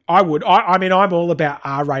 I would. I mean, I'm all about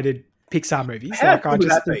R-rated Pixar movies. How cool would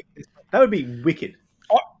that be? That would be wicked.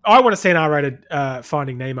 I want to see an R-rated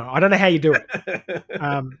Finding Nemo. I don't know how you do it, but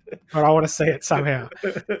I want to see it somehow.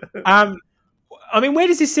 I mean, where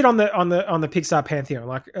does this sit on the Pixar pantheon?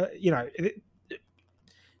 Like,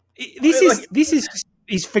 this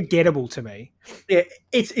is forgettable to me. Yeah,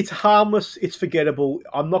 it's harmless. It's forgettable.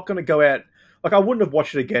 I'm not going to go out. Like, I wouldn't have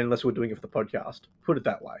watched it again unless we were doing it for the podcast. Put it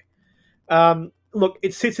that way. Look,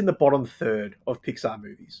 it sits in the bottom third of Pixar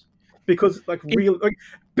movies because, but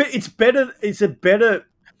it's better. It's a better.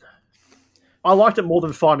 I liked it more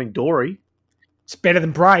than Finding Dory. It's better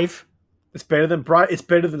than Brave. It's better than Brave. It's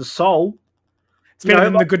better than Soul. It's better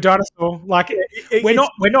than The Good Dinosaur. Like, we're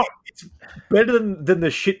not. It's better than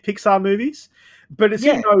the shit Pixar movies, but it's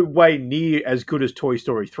in no way near as good as Toy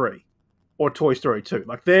Story 3 or Toy Story 2.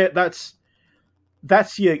 Like,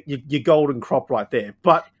 that's your golden crop right there.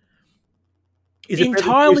 But Is it better than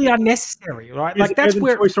entirely unnecessary, right? Is Like it better that's than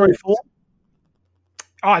where Toy Story 4?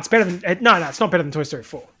 Oh, it's better than no, it's not better than Toy Story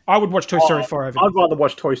 4. I would watch Toy Story 4 over. I'd rather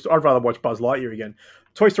watch I'd rather watch Buzz Lightyear again.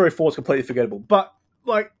 Toy Story 4 is completely forgettable, but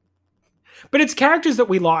like, but it's characters that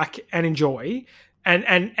we like and enjoy, and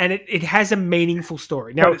it has a meaningful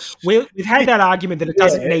story. Now we've had that argument that it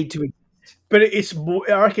doesn't need to. But it's more.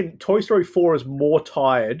 I reckon Toy Story 4 is more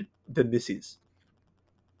tired than this is.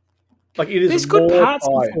 Like it is. There's good more parts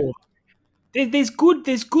tired. in 4.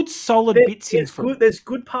 There's good solid bits in 4. There's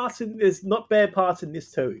good parts in. There's not bad parts in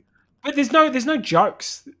this too. But there's no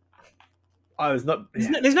jokes. Oh, there's not.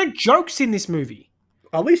 There's no jokes in this movie.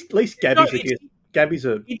 At least Gabby's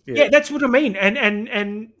a. Yeah, that's what I mean.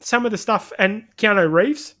 And some of the stuff and Keanu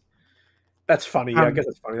Reeves. That's funny. Yeah, I guess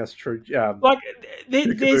that's funny. That's true. Like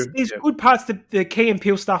there's good parts. The Key and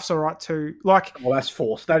Peele stuff's all right too. Like, well, that's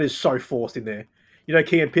forced. That is so forced in there. You know,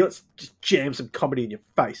 Key and Peele, just jam some comedy in your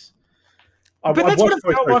face. But that's what it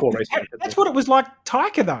felt like. That's what it was like.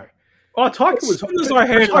 Taika though. Oh, Taika was. As soon as I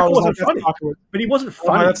heard, Taika wasn't funny, but he wasn't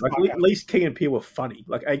funny. Like, at least Key and Peele were funny,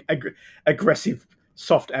 like aggressive,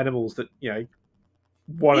 soft animals that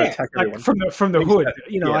want to attack everyone from the hood.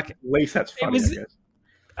 Like at least that's funny.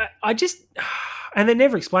 I just, and they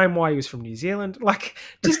never explained why he was from New Zealand. Like,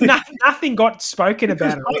 just nothing got spoken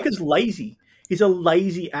about it. Taika's lazy. He's a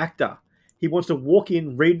lazy actor. He wants to walk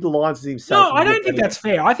in, read the lines himself. No, I don't think that's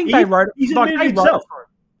fair. I think they wrote it. He's admitted himself.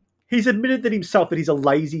 He's admitted that himself that he's a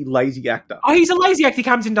lazy actor. Oh, he's a lazy actor. He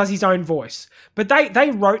comes in and does his own voice. But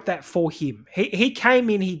they wrote that for him. He came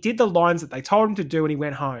in, he did the lines that they told him to do, and he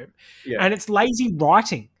went home. Yeah. And it's lazy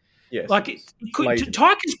writing. Yes. Like,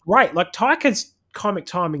 Taika's great. Like, Taika's comic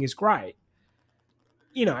timing is great.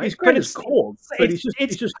 He's great as Korg, but he's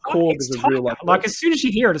just Korg as a real life. Like, as soon as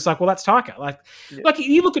you hear it, it's like, well, that's Taika. Like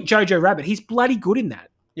you look at Jojo Rabbit, he's bloody good in that.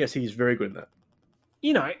 Yes, he's very good in that.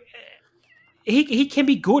 He can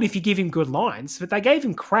be good if you give him good lines, but they gave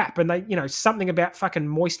him crap, and they, something about fucking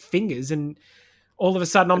moist fingers, and all of a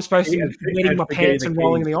sudden I'm supposed to be wetting my pants and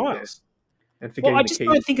rolling in the aisles. And I just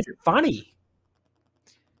don't think it's funny.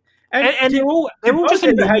 And they're all just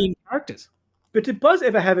annoying characters. But did Buzz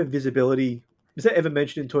ever have invisibility? Was that ever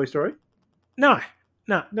mentioned in Toy Story? No.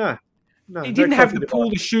 He didn't have to pull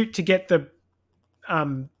the chute to get the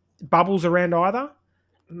bubbles around either.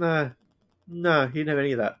 No, he didn't have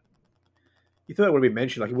any of that. You thought it would have been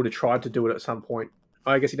mentioned, like he would have tried to do it at some point.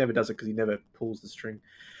 I guess he never does it because he never pulls the string.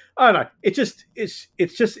 I don't know. It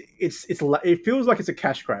feels like it's a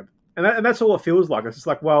cash grab, and that's all it feels like. It's just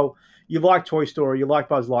like, well, you like Toy Story, you like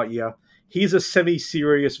Buzz Lightyear. Here's a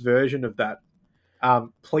semi-serious version of that.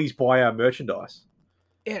 Please buy our merchandise.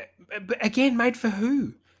 Yeah, but again, made for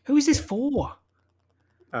who? Who is this for?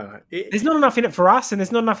 I don't know. There's not enough in it for us, and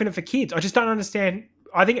there's not enough in it for kids. I just don't understand.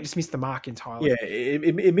 I think it just missed the mark entirely. Yeah,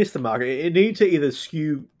 it missed the mark. It needed to either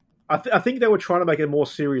skew. I think they were trying to make a more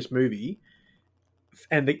serious movie,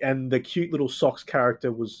 and the cute little socks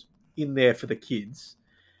character was in there for the kids.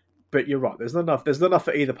 But you're right. There's not enough. There's not enough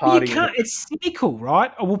for either party. You can't. It's cynical,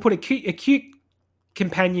 right? Or we'll put a cute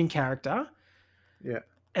companion character. Yeah.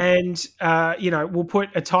 And we'll put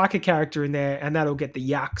a Taika character in there, and that'll get the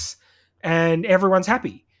yucks, and everyone's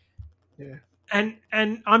happy. Yeah. And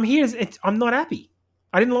I'm here. I'm not happy.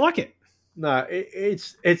 I didn't like it. No,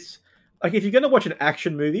 it's like if you're going to watch an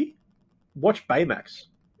action movie, watch Baymax.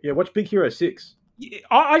 Yeah, watch Big Hero 6.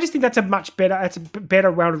 I just think that's a much better. It's a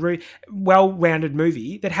better well-rounded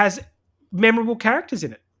movie that has memorable characters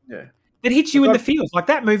in it. Yeah, that hits you in the feels. Like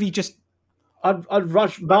that movie just. I'd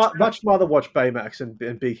much rather watch Baymax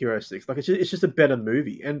and Big Hero 6. Like it's just a better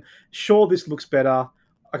movie. And sure, this looks better.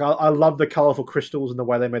 Like I love the colorful crystals and the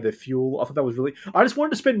way they made their fuel. I thought that was really. I just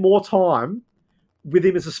wanted to spend more time with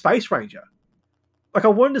him as a space ranger. Like I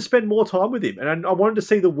wanted to spend more time with him, and I wanted to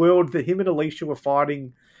see the world that him and Alicia were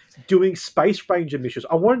fighting, doing space ranger missions.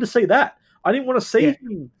 I wanted to see that. I didn't want to see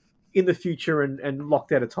him in the future and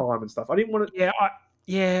locked out of time and stuff. I didn't want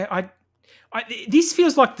to. This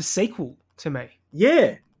feels like the sequel to me.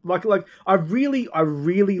 Yeah, like I really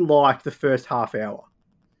liked the first half hour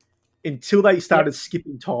until they started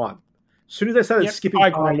skipping time. As soon as they started skipping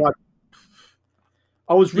time, like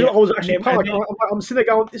I was actually I'm sitting there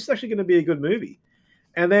going, this is actually going to be a good movie,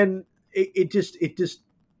 and then it just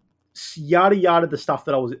yada the stuff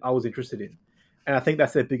that I was interested in, and I think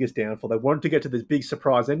that's their biggest downfall. They wanted to get to this big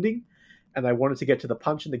surprise ending, and they wanted to get to the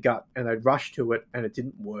punch in the gut, and they rushed to it, and it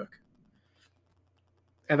didn't work.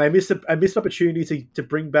 And they missed an opportunity to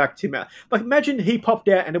bring back Tim Allen. Like imagine he popped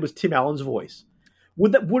out and it was Tim Allen's voice.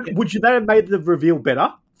 Would that have made the reveal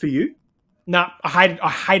better for you? No, I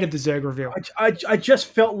hated the Zurg reveal. I just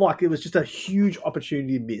felt like it was just a huge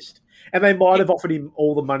opportunity missed, and they might have offered him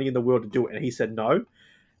all the money in the world to do it, and he said no.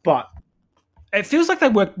 But It feels like they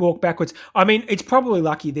walk backwards. I mean, it's probably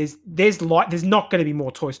lucky. There's not going to be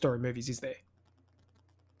more Toy Story movies, is there?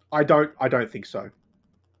 I don't think so.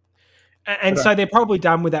 And so they're probably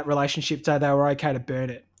done with that relationship, so they were okay to burn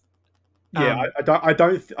it. Yeah, I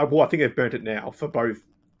don't. Well, I think they've burnt it now for both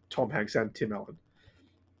Tom Hanks and Tim Allen.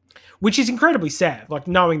 Which is incredibly sad, like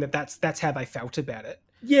knowing that's how they felt about it.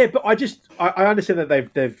 Yeah, but I understand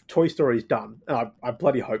that they've Toy Story's done, and I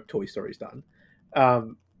bloody hope Toy Story's done.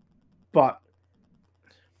 But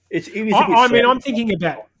it is. I mean, I'm thinking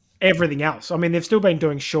about everything else. I mean, they've still been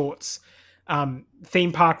doing shorts,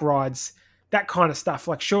 theme park rides, that kind of stuff.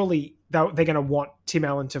 Like, surely they're going to want Tim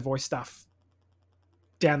Allen to voice stuff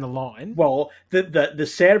down the line. Well, the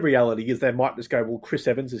sad reality is they might just go, well, Chris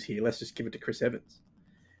Evans is here. Let's just give it to Chris Evans,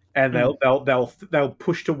 and they'll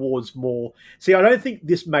push towards more. See, I don't think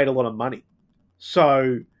this made a lot of money,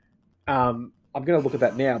 so I'm going to look at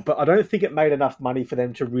that now. But I don't think it made enough money for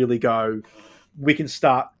them to really go. We can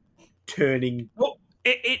start turning. Well,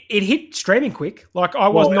 it hit streaming quick. Like I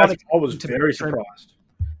was very surprised.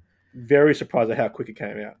 Very surprised at how quick it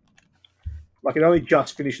came out. Like it only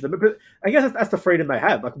just finished them, but I guess that's the freedom they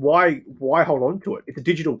have. Like why hold on to it? It's a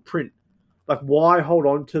digital print. Like why hold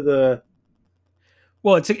on to the?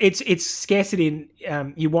 Well, it's scarcity.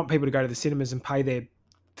 You want people to go to the cinemas and pay their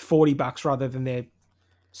 $40 rather than their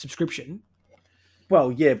subscription.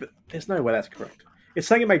 Well, yeah, but there's no way that's correct. It's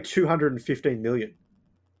saying it made 215 million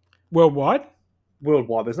worldwide.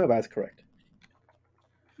 Worldwide, there's no way that's correct.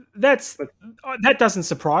 That doesn't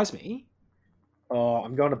surprise me. Oh,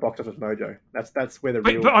 I'm going to Box Office Mojo. That's where the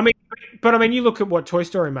real. But I mean, you look at what Toy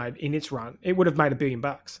Story made in its run; it would have made $1 billion.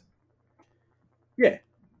 Yeah,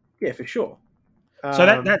 for sure. So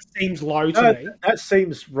that seems low to me. That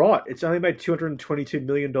seems right. It's only made $222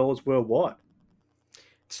 million worldwide.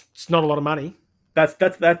 It's not a lot of money. That's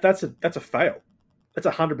a fail. That's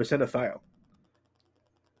 100% a fail.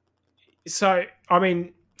 So I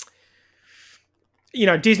mean, you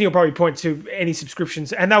know, Disney will probably point to any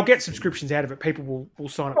subscriptions, and they'll get subscriptions out of it. People will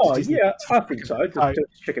sign up. Oh, to Disney. Yeah, I think so.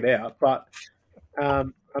 Just check it out. But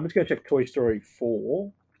I'm just going to check Toy Story 4,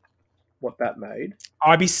 what that made.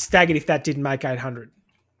 I'd be staggered if that didn't make 800.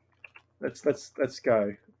 Let's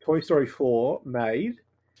go. Toy Story 4 made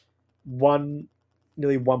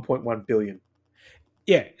nearly 1.1 billion.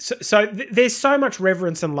 Yeah, so there's so much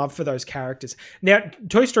reverence and love for those characters. Now,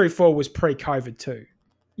 Toy Story 4 was pre-COVID too.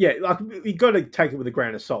 Yeah, like you got to take it with a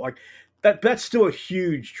grain of salt. Like that's still a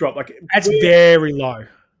huge drop. Like that's very low.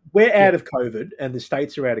 We're out of COVID, and the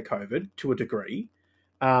states are out of COVID to a degree.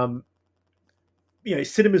 Cinemas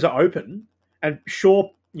are open, and sure,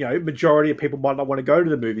 majority of people might not want to go to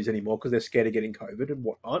the movies anymore because they're scared of getting COVID and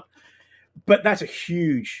whatnot. But that's a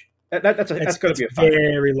huge. That's got to be a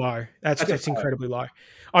very low. That's incredibly low.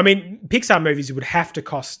 I mean, Pixar movies would have to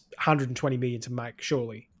cost 120 million to make,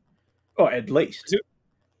 surely. Oh, at least.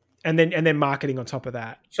 And then marketing on top of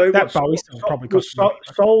that. So that Bowie stuff probably cost.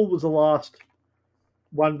 Soul was the last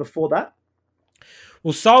one before that.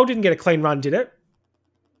 Well, Soul didn't get a clean run, did it?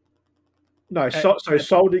 No,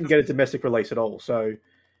 Soul didn't get a domestic release at all. So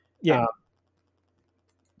yeah,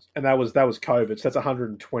 and that was COVID. So that's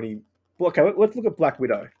 120. Well, okay, let's look at Black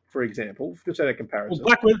Widow, for example, just at a comparison.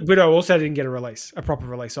 Well, Black Widow also didn't get a proper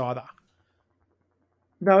release either.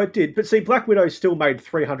 No, it did. But see, Black Widow still made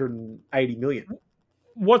 380 million.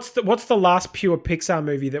 What's the last pure Pixar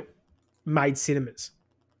movie that made cinemas?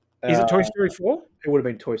 Is it Toy Story 4? It would have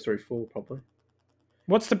been Toy Story 4, probably.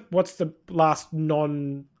 What's the last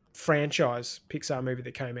non-franchise Pixar movie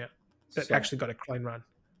that came out that actually got a clean run?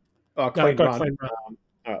 Oh, clean run.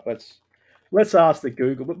 All right, let's ask the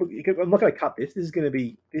Google. I'm not going to cut this. This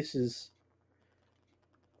is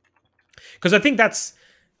because I think that's.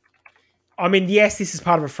 I mean, yes, this is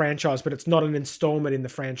part of a franchise, but it's not an installment in the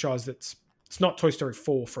franchise. It's not Toy Story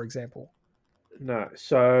 4, for example. No,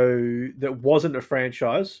 so that wasn't a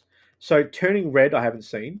franchise. So Turning Red, I haven't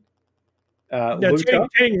seen. No,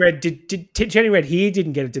 Turning Red Turning Red here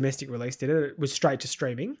didn't get a domestic release, did it? It was straight to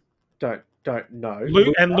streaming. Don't know.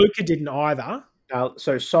 Luca didn't either.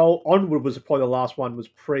 So Soul Onward was probably the last one. Was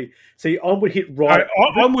pre. See, Onward hit right.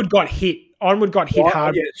 No, Onward got hit. Onward got hit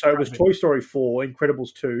hard. Yeah, so it was Toy Story 4,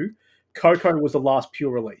 Incredibles 2. Coco was the last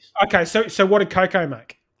pure release. Okay, so what did Coco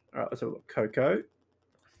make? All right, let's have a look.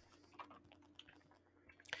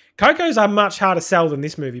 Coco's a much harder sell than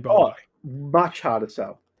this movie, by the way. Much harder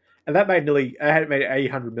sell, and that made made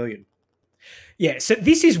 800 million. Yeah, so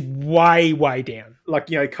this is way down. Like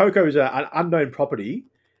Coco is an unknown property.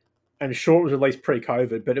 and sure it was released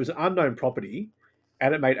pre-COVID, but it was an unknown property,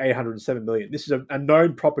 and it made $807 million. This is a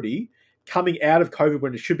known property coming out of COVID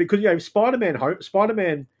when it should be, because Spider-Man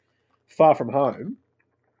Far From Home.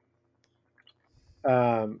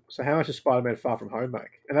 So how much does Spider-Man Far From Home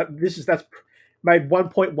make? And that's made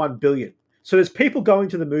 $1.1 billion. So there's people going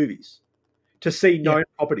to the movies to see known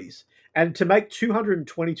properties, and to make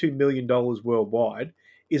 $222 million worldwide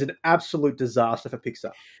is an absolute disaster for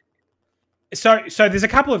Pixar. So there's a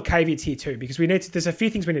couple of caveats here too, because there's a few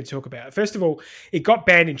things we need to talk about. First of all, it got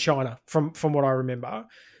banned in China from what I remember.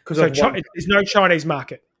 So there's no Chinese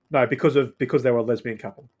market. No, because they were a lesbian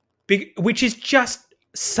couple. Which is just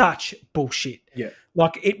such bullshit. Yeah.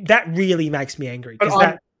 Like that really makes me angry.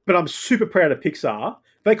 But I'm super proud of Pixar.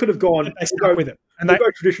 They could have gone, they stuck with it. And we'll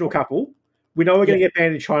go traditional couple. We know we're going to get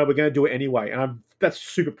banned in China. We're going to do it anyway. And that's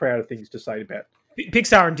super proud of things to say about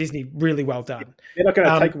Pixar and Disney. Really well done. They're not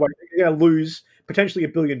going to take away. They're going to lose potentially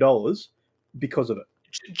 $1 billion because of it.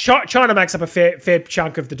 China makes up a fair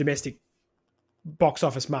chunk of the domestic box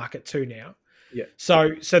office market too now. Yeah. So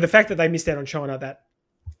the fact that they missed out on China, that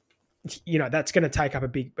that's going to take up a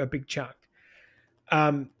big chunk.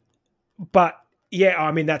 But yeah,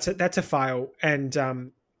 I mean that's a fail, and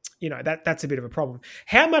that's a bit of a problem.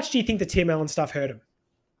 How much do you think the Tim Allen stuff hurt him?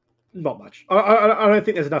 Not much. I don't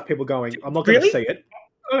think there's enough people going, I'm not going to see it.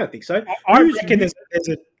 I don't think so. I reckon there's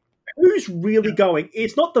who's really going?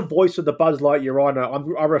 It's not the voice of the Buzz Lightyear. I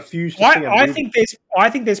know. I refuse to see. I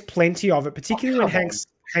think there's plenty of it, particularly when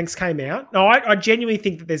Hanks came out. No, I genuinely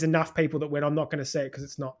think that there's enough people that went, I'm not going to see it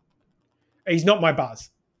because he's not my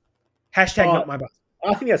Buzz. Hashtag not my Buzz.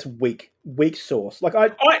 I think that's weak source. Like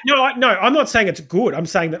no, I'm not saying it's good. I'm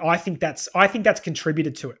saying that I think that's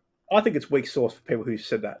contributed to it. I think it's weak source for people who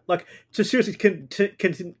said that. Like, to seriously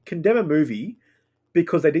condemn a movie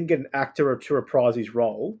because they didn't get an actor to reprise his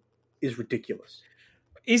role is ridiculous.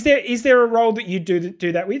 Is there a role that you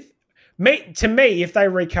do that with? To me, if they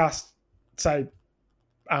recast, say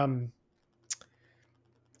they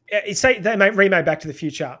remade Back to the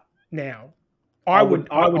Future now, I wouldn't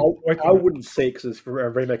see it because it's for a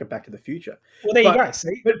remake of Back to the Future. Well, there you go.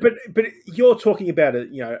 See, but you're talking about it.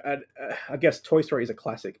 I guess Toy Story is a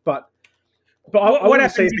classic, but what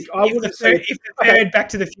happens if the third Back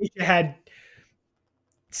to the Future had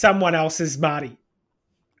someone else's Marty?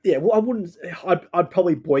 Yeah, well, I wouldn't. I'd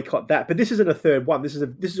probably boycott that. But this isn't a third one. This is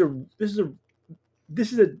a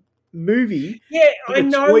movie. Yeah, I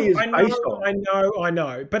know.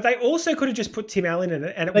 But they also could have just put Tim Allen in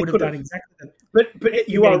it, and it would have done exactly that. But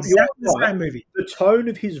you are the right. same movie. The tone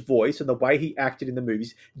of his voice and the way he acted in the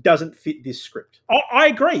movies doesn't fit this script. I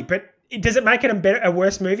agree, but does it make it a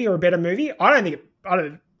worse movie or a better movie? I don't think.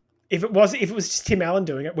 If it was just Tim Allen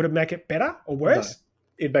doing it, would it make it better or worse? No,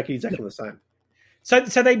 it'd make it exactly the same. So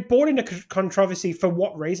they brought in a controversy for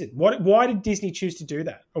what reason? Why did Disney choose to do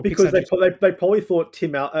that? Or because they probably thought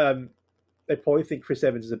they probably think Chris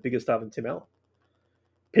Evans is a bigger star than Tim Allen.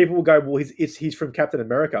 People will go, well, he's from Captain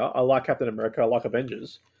America. I like Captain America. I like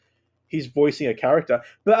Avengers. He's voicing a character,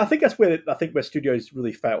 but I think that's where studios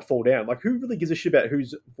really fall down. Like, who really gives a shit about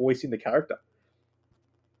who's voicing the character?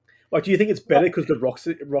 Like, do you think it's better because it's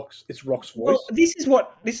Rock's voice? Well, this is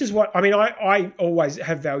what I mean. I always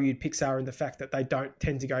have valued Pixar in the fact that they don't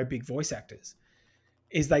tend to go big voice actors.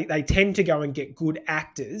 Is they tend to go and get good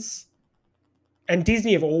actors, and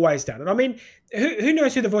Disney have always done it. I mean, who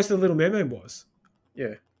knows who the voice of the Little Mermaid was?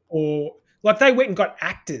 Yeah. Or like they went and got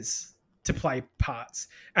actors to play parts,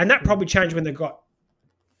 and that probably changed when they got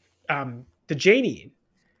the genie in.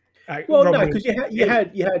 Well, no, because you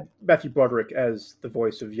had Matthew Broderick as the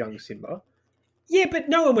voice of young Simba. Yeah, but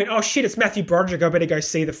no one went, oh shit, it's Matthew Broderick. I better go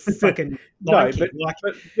see the fucking Lion King.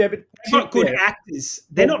 But they're not good actors.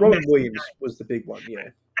 They're not. Robin Williams was the big one,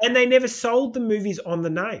 yeah. And they never sold the movies on the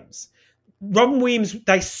names. Robin Williams,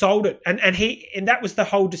 they sold it, and that was the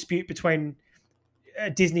whole dispute between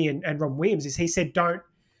Disney and Robin Williams. Is he said, don't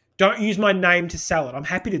use my name to sell it. I'm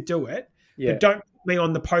happy to do it, but don't put me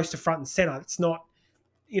on the poster front and center. It's not.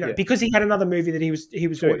 Because he had another movie that he was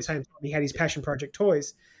doing at the same time. He had his passion project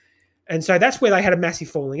Toys. And so that's where they had a massive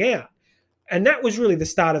falling out. And that was really the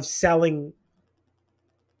start of selling.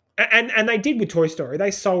 And they did with Toy Story.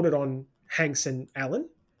 They sold it on Hanks and Allen.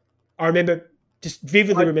 I remember, just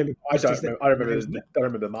vividly remember. I don't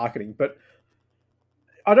remember the marketing, but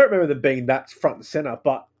I don't remember them being that front and center.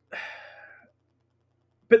 But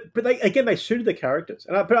they suited the characters.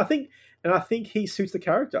 And I think he suits the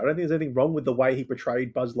character. I don't think there's anything wrong with the way he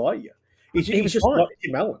portrayed Buzz Lightyear. He's just not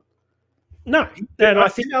Tim Allen. No. And I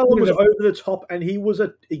think Tim Allen was over the top, and he was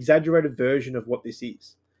an exaggerated version of what this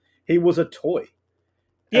is. He was a toy.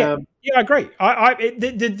 Yeah, I agree.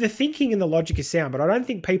 The thinking and the logic is sound, but I don't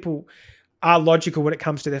think people are logical when it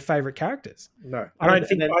comes to their favorite characters. No, I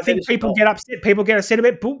think people get upset. People get upset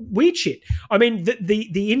about weird shit. I mean,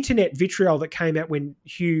 the internet vitriol that came out when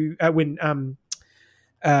Heath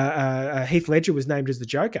Ledger was named as the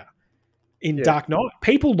Joker in Dark Knight,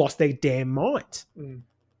 people lost their damn mind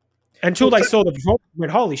until they saw the performance.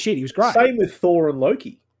 Went, holy shit, he was great. Same with Thor and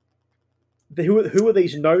Loki. Who are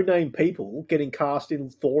these no-name people getting cast in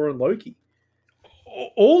Thor and Loki?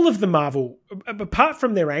 All of the Marvel, apart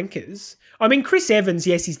from their anchors. I mean, Chris Evans,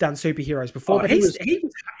 yes, he's done superheroes before, but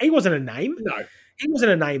he wasn't a name. No. He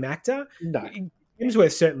wasn't a name actor. No.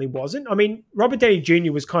 Hemsworth certainly wasn't. I mean, Robert Downey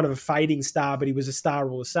Jr. was kind of a fading star, but he was a star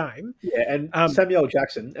all the same. Yeah, and Samuel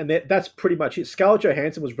Jackson, and that's pretty much it. Scarlett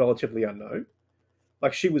Johansson was relatively unknown.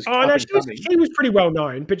 Like, she was she was pretty well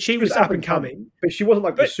known, but she was up and coming. But she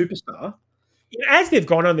wasn't the superstar. As they've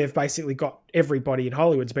gone on, they've basically got everybody in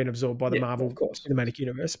Hollywood's been absorbed by the Marvel Cinematic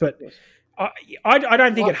Universe. But I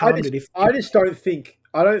don't think it harmed it. I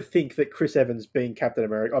don't think that Chris Evans being Captain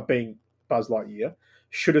America or being Buzz Lightyear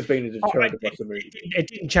should have been a deterrent to watch the movie. It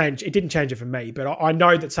didn't change. It didn't change it for me. But I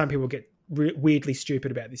know that some people get weirdly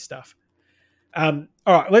stupid about this stuff. All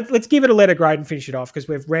right, let's give it a letter grade and finish it off because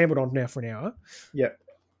we've rambled on now for an hour. Yeah.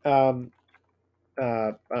 I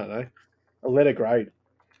don't know. A letter grade.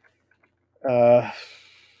 Don't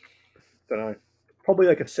know. Probably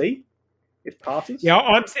like a C, if passes. Yeah,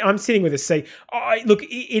 I'm sitting with a C. Look,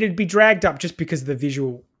 it'd be dragged up just because of the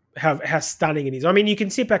visual, how stunning it is. I mean, you can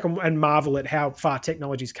sit back and marvel at how far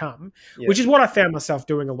technology's come, which is what I found myself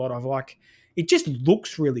doing a lot of. Like, it just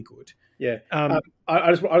looks really good. Yeah. I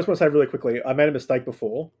just want to say really quickly, I made a mistake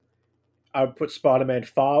before. I put Spider-Man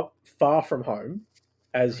Far From Home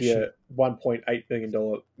as your $1.8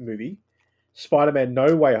 billion movie. Spider-Man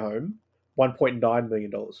No Way Home, $1.9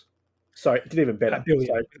 million. So it did even better. So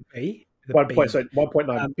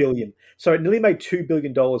 1.9 billion. So it nearly made $2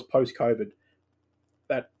 billion post-COVID.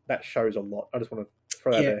 That shows a lot. I just want to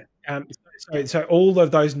throw that there. So all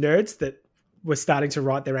of those nerds that were starting to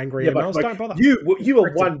write their angry emails, don't bother. You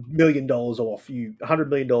are $1 million off. You $100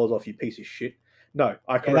 million off. You piece of shit. No,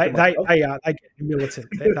 I correct they get militant.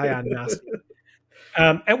 They are nasty.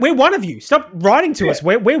 And we're one of you. Stop writing to us.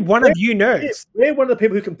 We're one of you nerds. We're one of the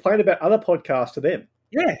people who complain about other podcasts to them.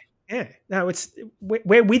 Yeah. No,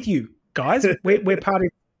 we're with you guys. We're part of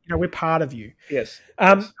we're part of you. Yes.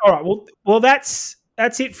 All right. Well, that's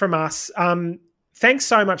it from us. Thanks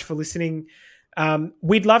so much for listening.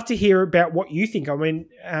 We'd love to hear about what you think. I mean,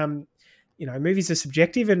 movies are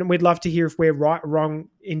subjective, and we'd love to hear if we're right, wrong,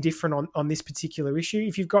 indifferent on this particular issue.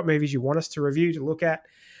 If you've got movies you want us to review, to look at,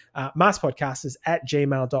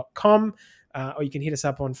 marspodcasters@gmail.com, or you can hit us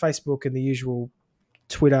up on Facebook and the usual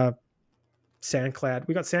Twitter, SoundCloud.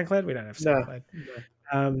 We got SoundCloud? We don't have SoundCloud.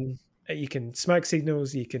 No. You can smoke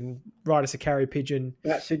signals. You can write us a carrier pigeon.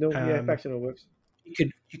 Bat signal, bat signal works.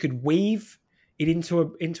 You could weave it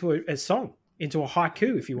into a song, into a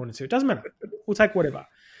haiku if you wanted to. It doesn't matter. We'll take whatever.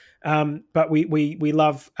 But we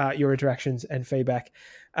love your interactions and feedback.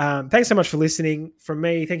 Thanks so much for listening. From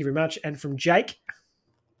me, thank you very much, and from Jake,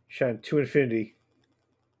 Shane, to infinity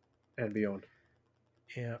and beyond.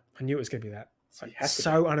 Yeah, I knew it was going to be that.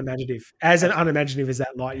 So unimaginative. As unimaginative as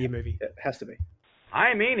that Lightyear movie. It has to be.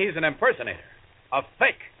 I mean, he's an impersonator. A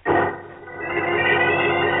fake.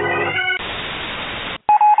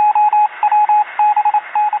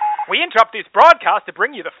 We interrupt this broadcast to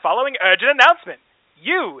bring you the following urgent announcement.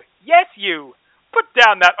 You, yes you, put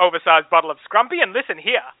down that oversized bottle of Scrumpy and listen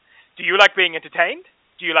here. Do you like being entertained?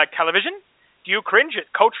 Do you like television? Do you cringe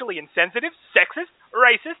at culturally insensitive, sexist,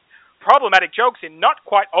 racist, problematic jokes in not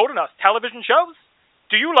quite old enough television shows?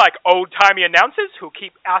 Do you like old-timey announcers who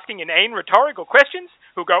keep asking inane rhetorical questions,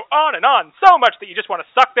 who go on and on so much that you just want to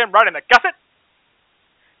suck them right in the gusset?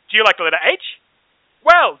 Do you like the letter H?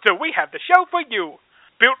 Well, do we have the show for you?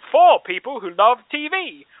 Built for people who love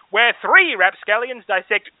TV, where 3 rapscallions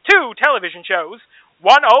dissect 2 television shows,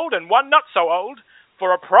 one old and one not so old,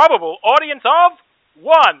 for a probable audience of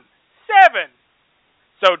 1. 7.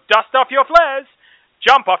 So dust off your flares,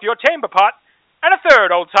 jump off your chamber pot, and a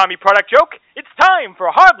third old-timey product joke. It's time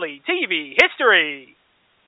for Hardly TV History.